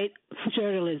sure a great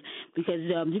journalist, because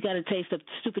you got a taste of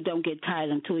stupid don't get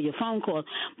tired until your phone call.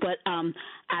 But I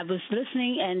was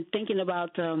listening and thinking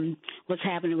about what's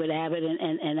happening with Abbott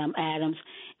and Adams,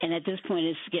 and at this point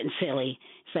it's getting silly.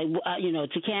 It's like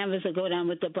to canvass or go down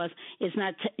with the bus. It's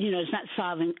not it's not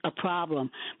solving a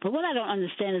problem. But what I don't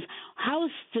understand is, how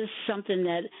is this something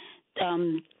that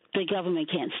the government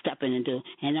can't step in and do?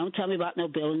 And don't tell me about no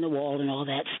building the wall and all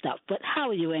that stuff. But how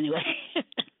are you anyway?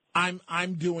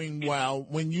 I'm doing well.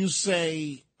 When you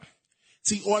say,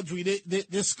 see, Audrey,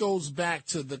 this goes back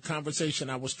to the conversation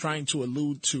I was trying to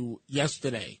allude to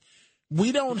yesterday.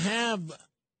 We don't have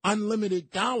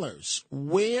unlimited dollars.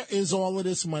 Where is all of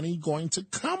this money going to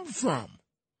come from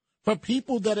for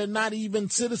people that are not even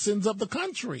citizens of the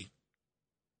country?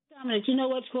 Dominic, you know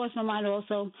what's crossed my mind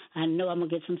also? I know I'm going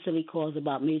to get some silly calls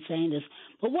about me saying this,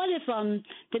 but what if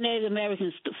the Native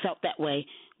Americans felt that way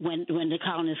when the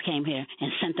colonists came here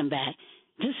and sent them back?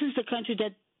 This is the country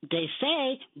that they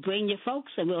say, bring your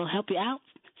folks and we'll help you out,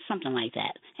 something like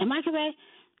that. Am I correct?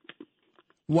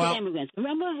 Well, the immigrants.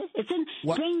 Remember? It's in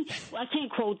bring. I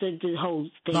can't quote the whole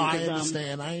thing. No, I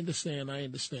understand.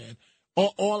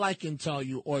 All I can tell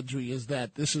you, Audrey, is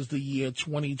that this is the year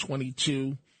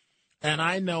 2022. And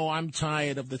I know I'm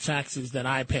tired of the taxes that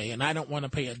I pay, and I don't want to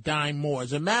pay a dime more.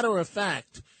 As a matter of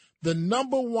fact, the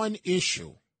number one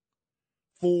issue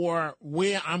for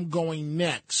where I'm going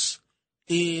next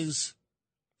is,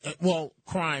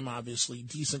 crime, obviously,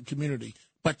 decent community,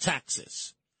 but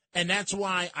taxes. And that's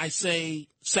why I say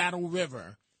Saddle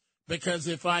River, because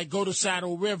if I go to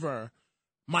Saddle River,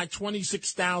 my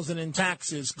 $26,000 in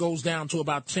taxes goes down to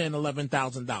about $10,000,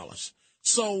 $11,000.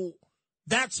 So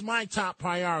that's my top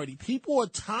priority. People are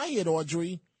tired,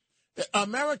 Audrey.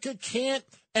 America can't,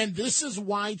 and this is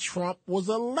why Trump was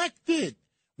elected,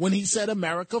 when he said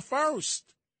America first.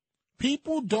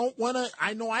 People don't want to,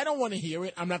 I know I don't want to hear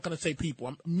it. I'm not going to say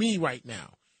people, me right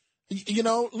now.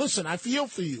 Listen, I feel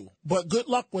for you, but good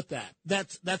luck with that.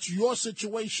 That's your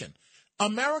situation.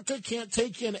 America can't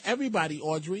take in everybody,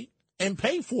 Audrey, and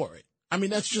pay for it. I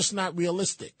mean, that's just not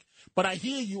realistic. But I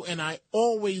hear you, and I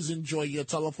always enjoy your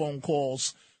telephone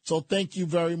calls. So thank you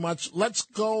very much. Let's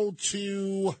go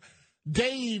to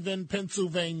Dave in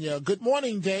Pennsylvania. Good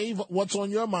morning, Dave. What's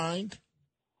on your mind?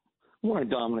 Good morning,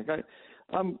 Dominic.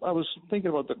 I was thinking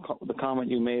about the comment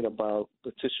you made about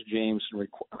Letitia James and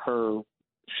her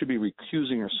should be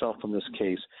recusing herself from this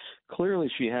case.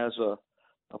 Clearly, she has a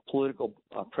political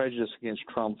prejudice against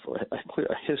Trump for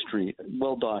a history,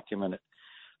 well documented.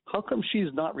 How come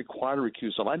she's not required to recuse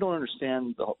herself? I don't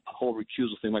understand the whole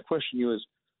recusal thing. My question to you is,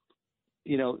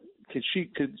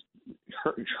 could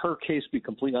her case be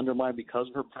completely undermined because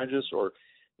of her prejudice, or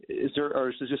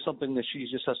is this something that she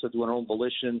just has to do on her own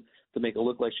volition to make it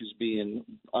look like she's being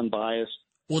unbiased?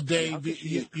 Well, Dave,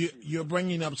 you're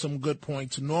bringing up some good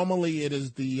points. Normally, it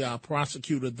is the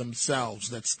prosecutor themselves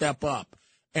that step up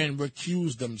and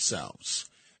recuse themselves.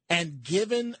 And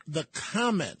given the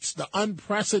comments, the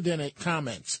unprecedented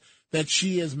comments that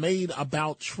she has made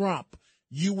about Trump,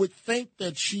 you would think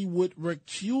that she would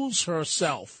recuse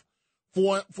herself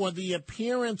for the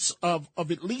appearance of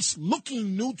at least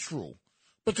looking neutral.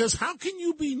 Because how can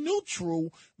you be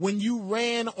neutral when you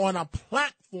ran on a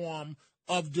platform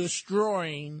of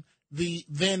destroying the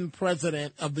then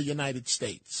president of the United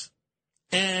States?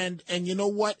 And you know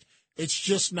what? It's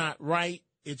just not right.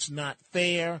 It's not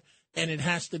fair. And it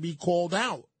has to be called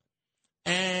out.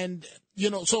 And,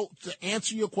 so to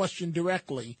answer your question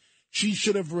directly, she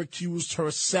should have recused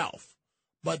herself.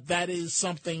 But that is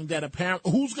something that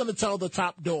apparently, who's going to tell the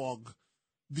top dog,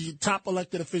 the top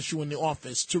elected official in the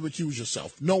office, to recuse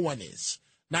yourself? No one is.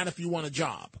 Not if you want a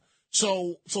job.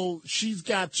 So she's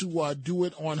got to do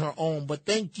it on her own. But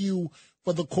thank you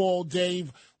for the call,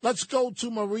 Dave. Let's go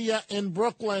to Maria in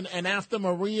Brooklyn. And after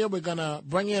Maria, we're going to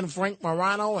bring in Frank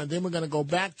Morano, and then we're going to go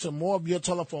back to more of your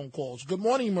telephone calls. Good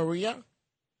morning, Maria.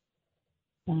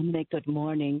 Dominic, good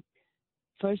morning.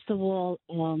 First of all,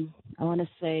 I want to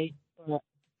say for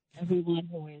everyone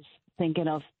who is thinking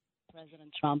of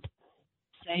President Trump,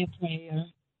 say a prayer.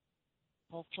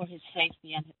 Hope for his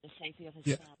safety and the safety of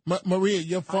his family. Maria,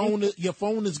 your phone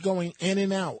is going in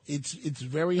and out. It's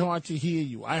very hard to hear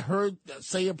you. I heard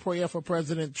say a prayer for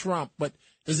President Trump, but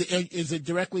is it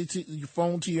directly to your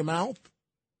phone to your mouth?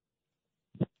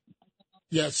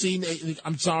 Yeah, see,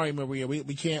 I'm sorry, Maria. We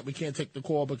can't take the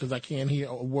call because I can't hear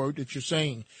a word that you're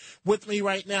saying. With me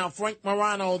right now, Frank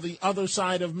Morano, the other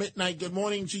side of midnight. Good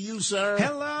morning to you, sir.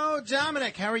 Hello,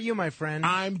 Dominic. How are you, my friend?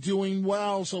 I'm doing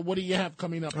well. So what do you have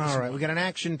coming up this All right, morning? we got an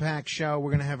action-packed show.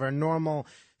 We're going to have our normal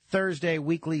Thursday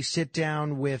weekly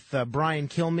sit-down with Brian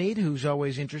Kilmeade, who's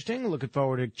always interesting. Looking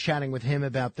forward to chatting with him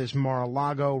about this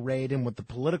Mar-a-Lago raid and what the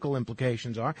political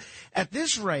implications are. At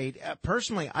this rate,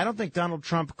 personally, I don't think Donald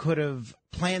Trump could have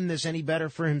planned this any better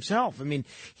for himself. I mean,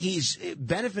 he's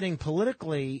benefiting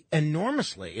politically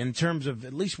enormously in terms of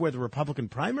at least where the Republican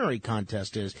primary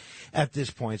contest is at this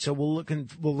point. So we'll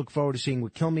look forward to seeing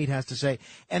what Kilmeade has to say.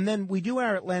 And then we do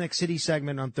our Atlantic City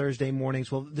segment on Thursday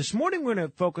mornings. Well, this morning we're going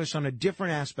to focus on a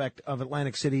different aspect of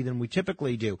Atlantic City than we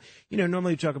typically do.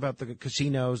 Normally we talk about the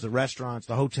casinos, the restaurants,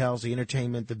 the hotels, the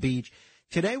entertainment, the beach.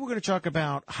 Today we're going to talk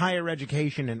about higher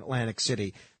education in Atlantic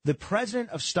City. The president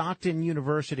of Stockton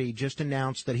University just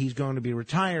announced that he's going to be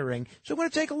retiring. So we're going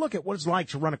to take a look at what it's like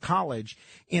to run a college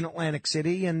in Atlantic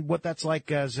City and what that's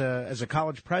like as a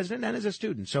college president and as a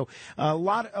student. So a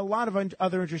lot of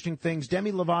other interesting things.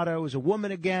 Demi Lovato is a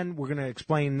woman again. We're going to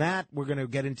explain that. We're going to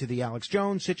get into the Alex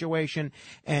Jones situation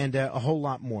and a whole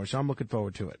lot more. So I'm looking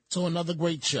forward to it. So another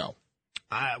great show.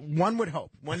 One would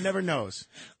hope. One never knows.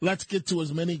 Let's get to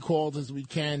as many calls as we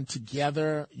can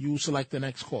together. You select the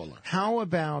next caller. How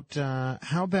about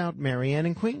Marianne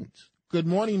in Queens? Good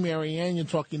morning, Marianne. You're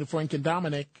talking to Frank and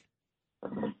Dominic.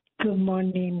 Good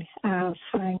morning,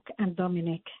 Frank and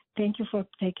Dominic. Thank you for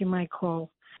taking my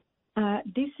call.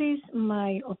 This is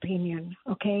my opinion,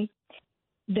 okay?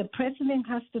 The president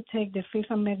has to take the Fifth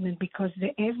Amendment because the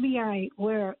FBI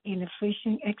were in a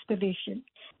fishing expedition,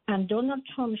 and Donald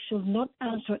Trump should not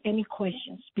answer any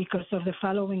questions because of the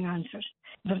following answers,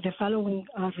 the following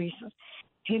reasons.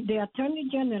 The Attorney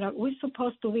General was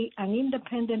supposed to be an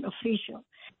independent official,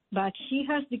 but she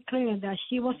has declared that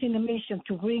she was in a mission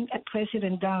to bring a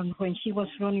president down when she was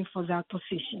running for that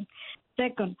position.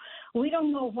 Second, we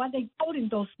don't know what they put in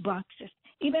those boxes.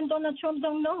 Even Donald Trump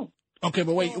don't know. Okay,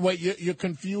 but wait, you're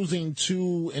confusing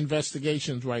two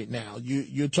investigations right now.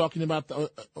 You're talking about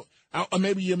or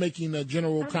maybe you're making a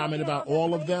general comment about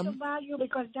all of them. Value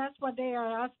because that's what they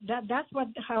are. That's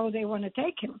how they want to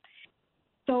take him.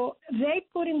 So they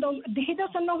put in those. He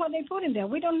doesn't know what they put in there.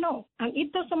 We don't know, and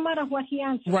it doesn't matter what he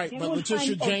answers. Right, but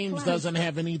Letitia James doesn't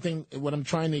have anything. What I'm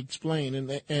trying to explain,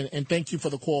 and thank you for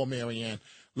the call, Marianne.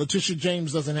 Letitia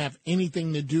James doesn't have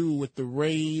anything to do with the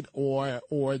raid or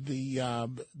the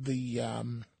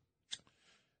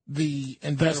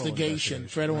investigation,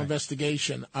 federal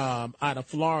investigation out of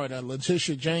Florida.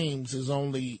 Letitia James is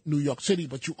only New York City,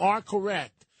 but you are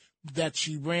correct that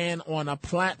she ran on a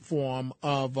platform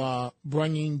of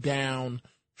bringing down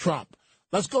Trump.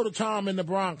 Let's go to Tom in the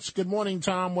Bronx. Good morning,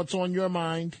 Tom. What's on your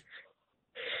mind?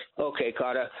 Okay,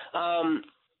 Carter.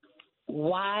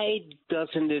 Why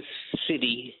doesn't this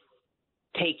city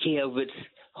take care of its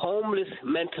homeless,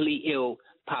 mentally ill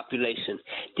population.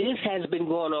 This has been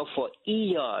going on for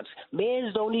eons.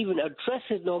 Mayors don't even address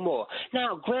it no more.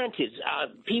 Now, granted,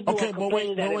 people are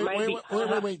complaining that it might be...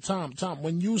 Wait, Tom.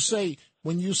 When you say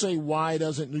why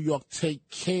doesn't New York take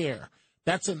care,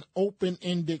 that's an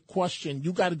open-ended question.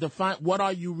 You got to define, what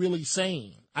are you really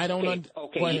saying? I don't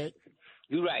Okay. Go ahead.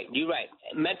 You're right.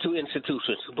 Mental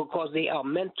institutions, because they are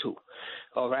meant to.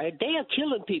 All right? They are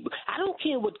killing people. I don't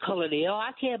care what color they are.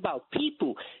 I care about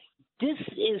people. This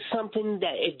is something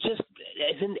that it just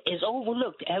is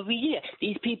overlooked every year.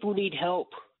 These people need help.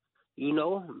 You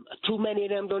know, too many of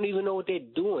them don't even know what they're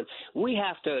doing. We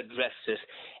have to address this.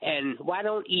 And why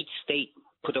don't each state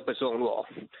put up its own law?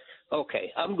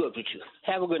 Okay, I'm good with you.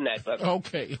 Have a good night, brother.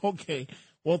 Okay.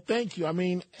 Well, thank you. I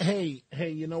mean, hey,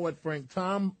 you know what, Frank?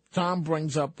 Tom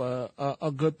brings up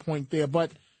a good point there.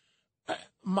 But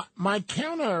my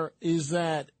counter is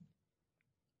that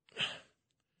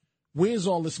where's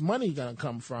all this money going to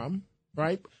come from,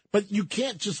 right? But you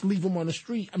can't just leave them on the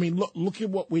street. I mean, look at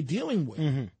what we're dealing with.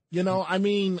 Mm-hmm. You know, I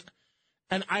mean,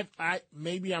 and I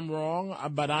maybe I'm wrong,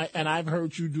 but I've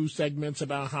heard you do segments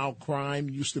about how crime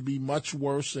used to be much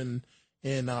worse in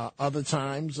other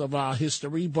times of our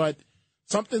history, but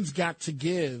something's got to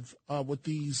give with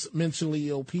these mentally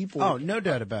ill people. Oh, no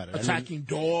doubt about it. Attacking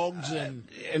dogs and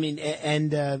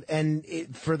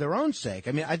for their own sake.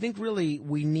 I mean, I think really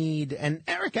we need, and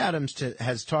Eric Adams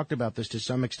has talked about this to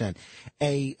some extent,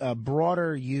 a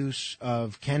broader use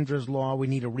of Kendra's law. We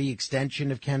need a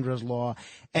re-extension of Kendra's law,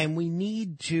 and we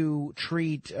need to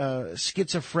treat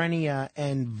schizophrenia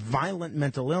and violent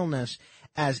mental illness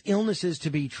as illnesses to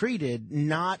be treated,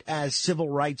 not as civil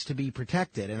rights to be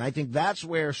protected. And I think that's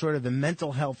where sort of the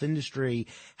mental health industry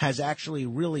has actually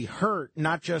really hurt,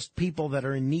 not just people that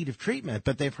are in need of treatment,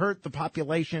 but they've hurt the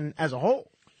population as a whole.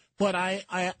 But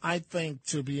I think,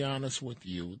 to be honest with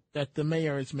you, that the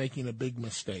mayor is making a big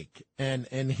mistake. And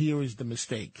here is the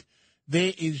mistake.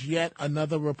 There is yet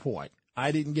another report.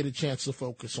 I didn't get a chance to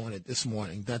focus on it this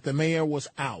morning, that the mayor was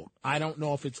out. I don't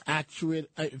know if it's accurate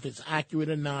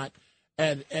or not.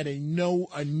 At a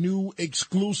new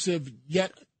exclusive,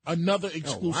 yet another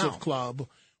exclusive club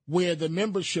where the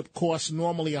membership costs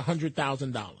normally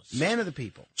 $100,000. Man of the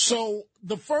people. So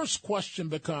the first question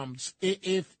becomes,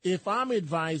 if I'm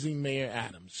advising Mayor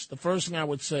Adams, the first thing I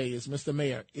would say is, Mr.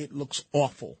 Mayor, it looks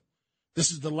awful. This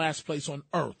is the last place on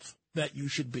earth that you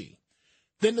should be.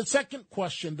 Then the second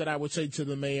question that I would say to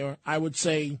the mayor, I would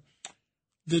say,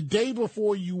 the day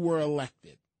before you were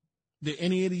elected, did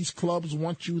any of these clubs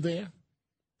want you there?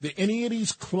 Did any of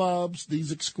these clubs,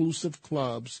 these exclusive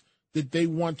clubs, did they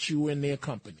want you in their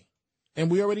company? And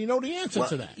we already know the answer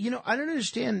to that. You know, I don't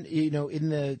understand, in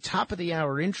the top of the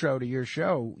hour intro to your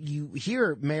show, you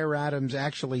hear Mayor Adams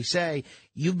actually say,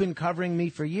 you've been covering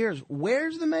me for years.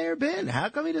 Where's the mayor been? How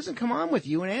come he doesn't come on with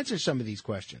you and answer some of these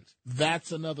questions?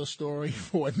 That's another story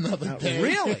for another day.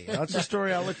 Really? That's a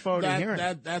story I look forward to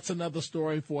hearing. That's another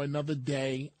story for another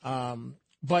day.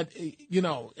 But we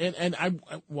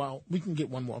can get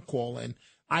one more call in.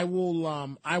 I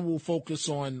will focus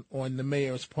on the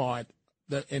mayor's part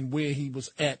and where he was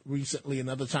at recently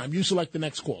another time. You select the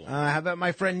next caller. How about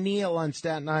my friend Neil on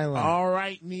Staten Island? All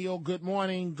right, Neil, good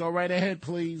morning. Go right ahead,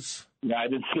 please. Yeah, I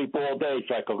didn't sleep all day,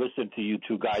 so I could listen to you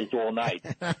two guys all night.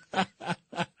 But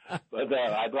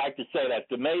I'd like to say that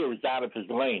the mayor is out of his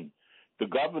lane. The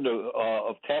governor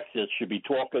of Texas should be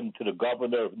talking to the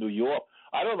governor of New York.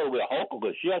 I don't know where Hochul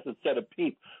is. She hasn't said a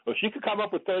peep. If she could come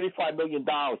up with $35 million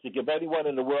to give anyone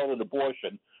in the world an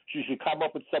abortion, she should come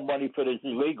up with some money for these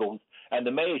illegals, and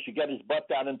the mayor should get his butt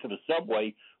down into the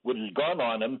subway with his gun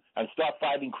on him and start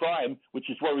fighting crime, which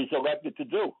is what he's elected to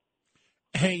do.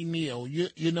 Hey, Neil,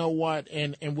 you know what,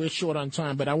 and we're short on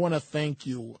time, but I want to thank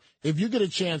you. If you get a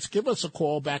chance, give us a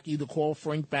call back, either call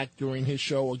Frank back during his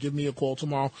show or give me a call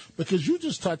tomorrow, because you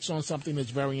just touched on something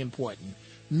that's very important.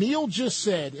 Neil just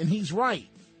said, and he's right,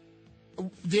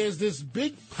 there's this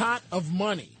big pot of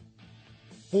money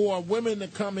for women to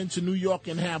come into New York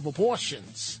and have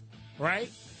abortions, right?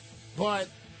 But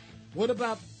what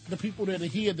about the people that are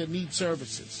here that need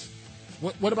services?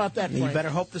 What about that, Frank? You better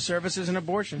hope the service is an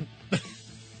abortion.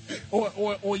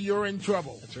 or you're in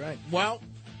trouble. That's right. Well,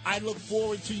 I look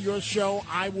forward to your show.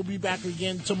 I will be back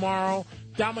again tomorrow.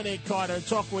 Dominic Carter,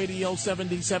 Talk Radio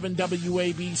 77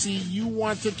 WABC. You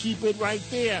want to keep it right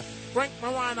there. Frank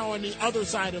Morano on the other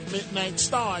side of midnight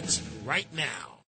starts right now.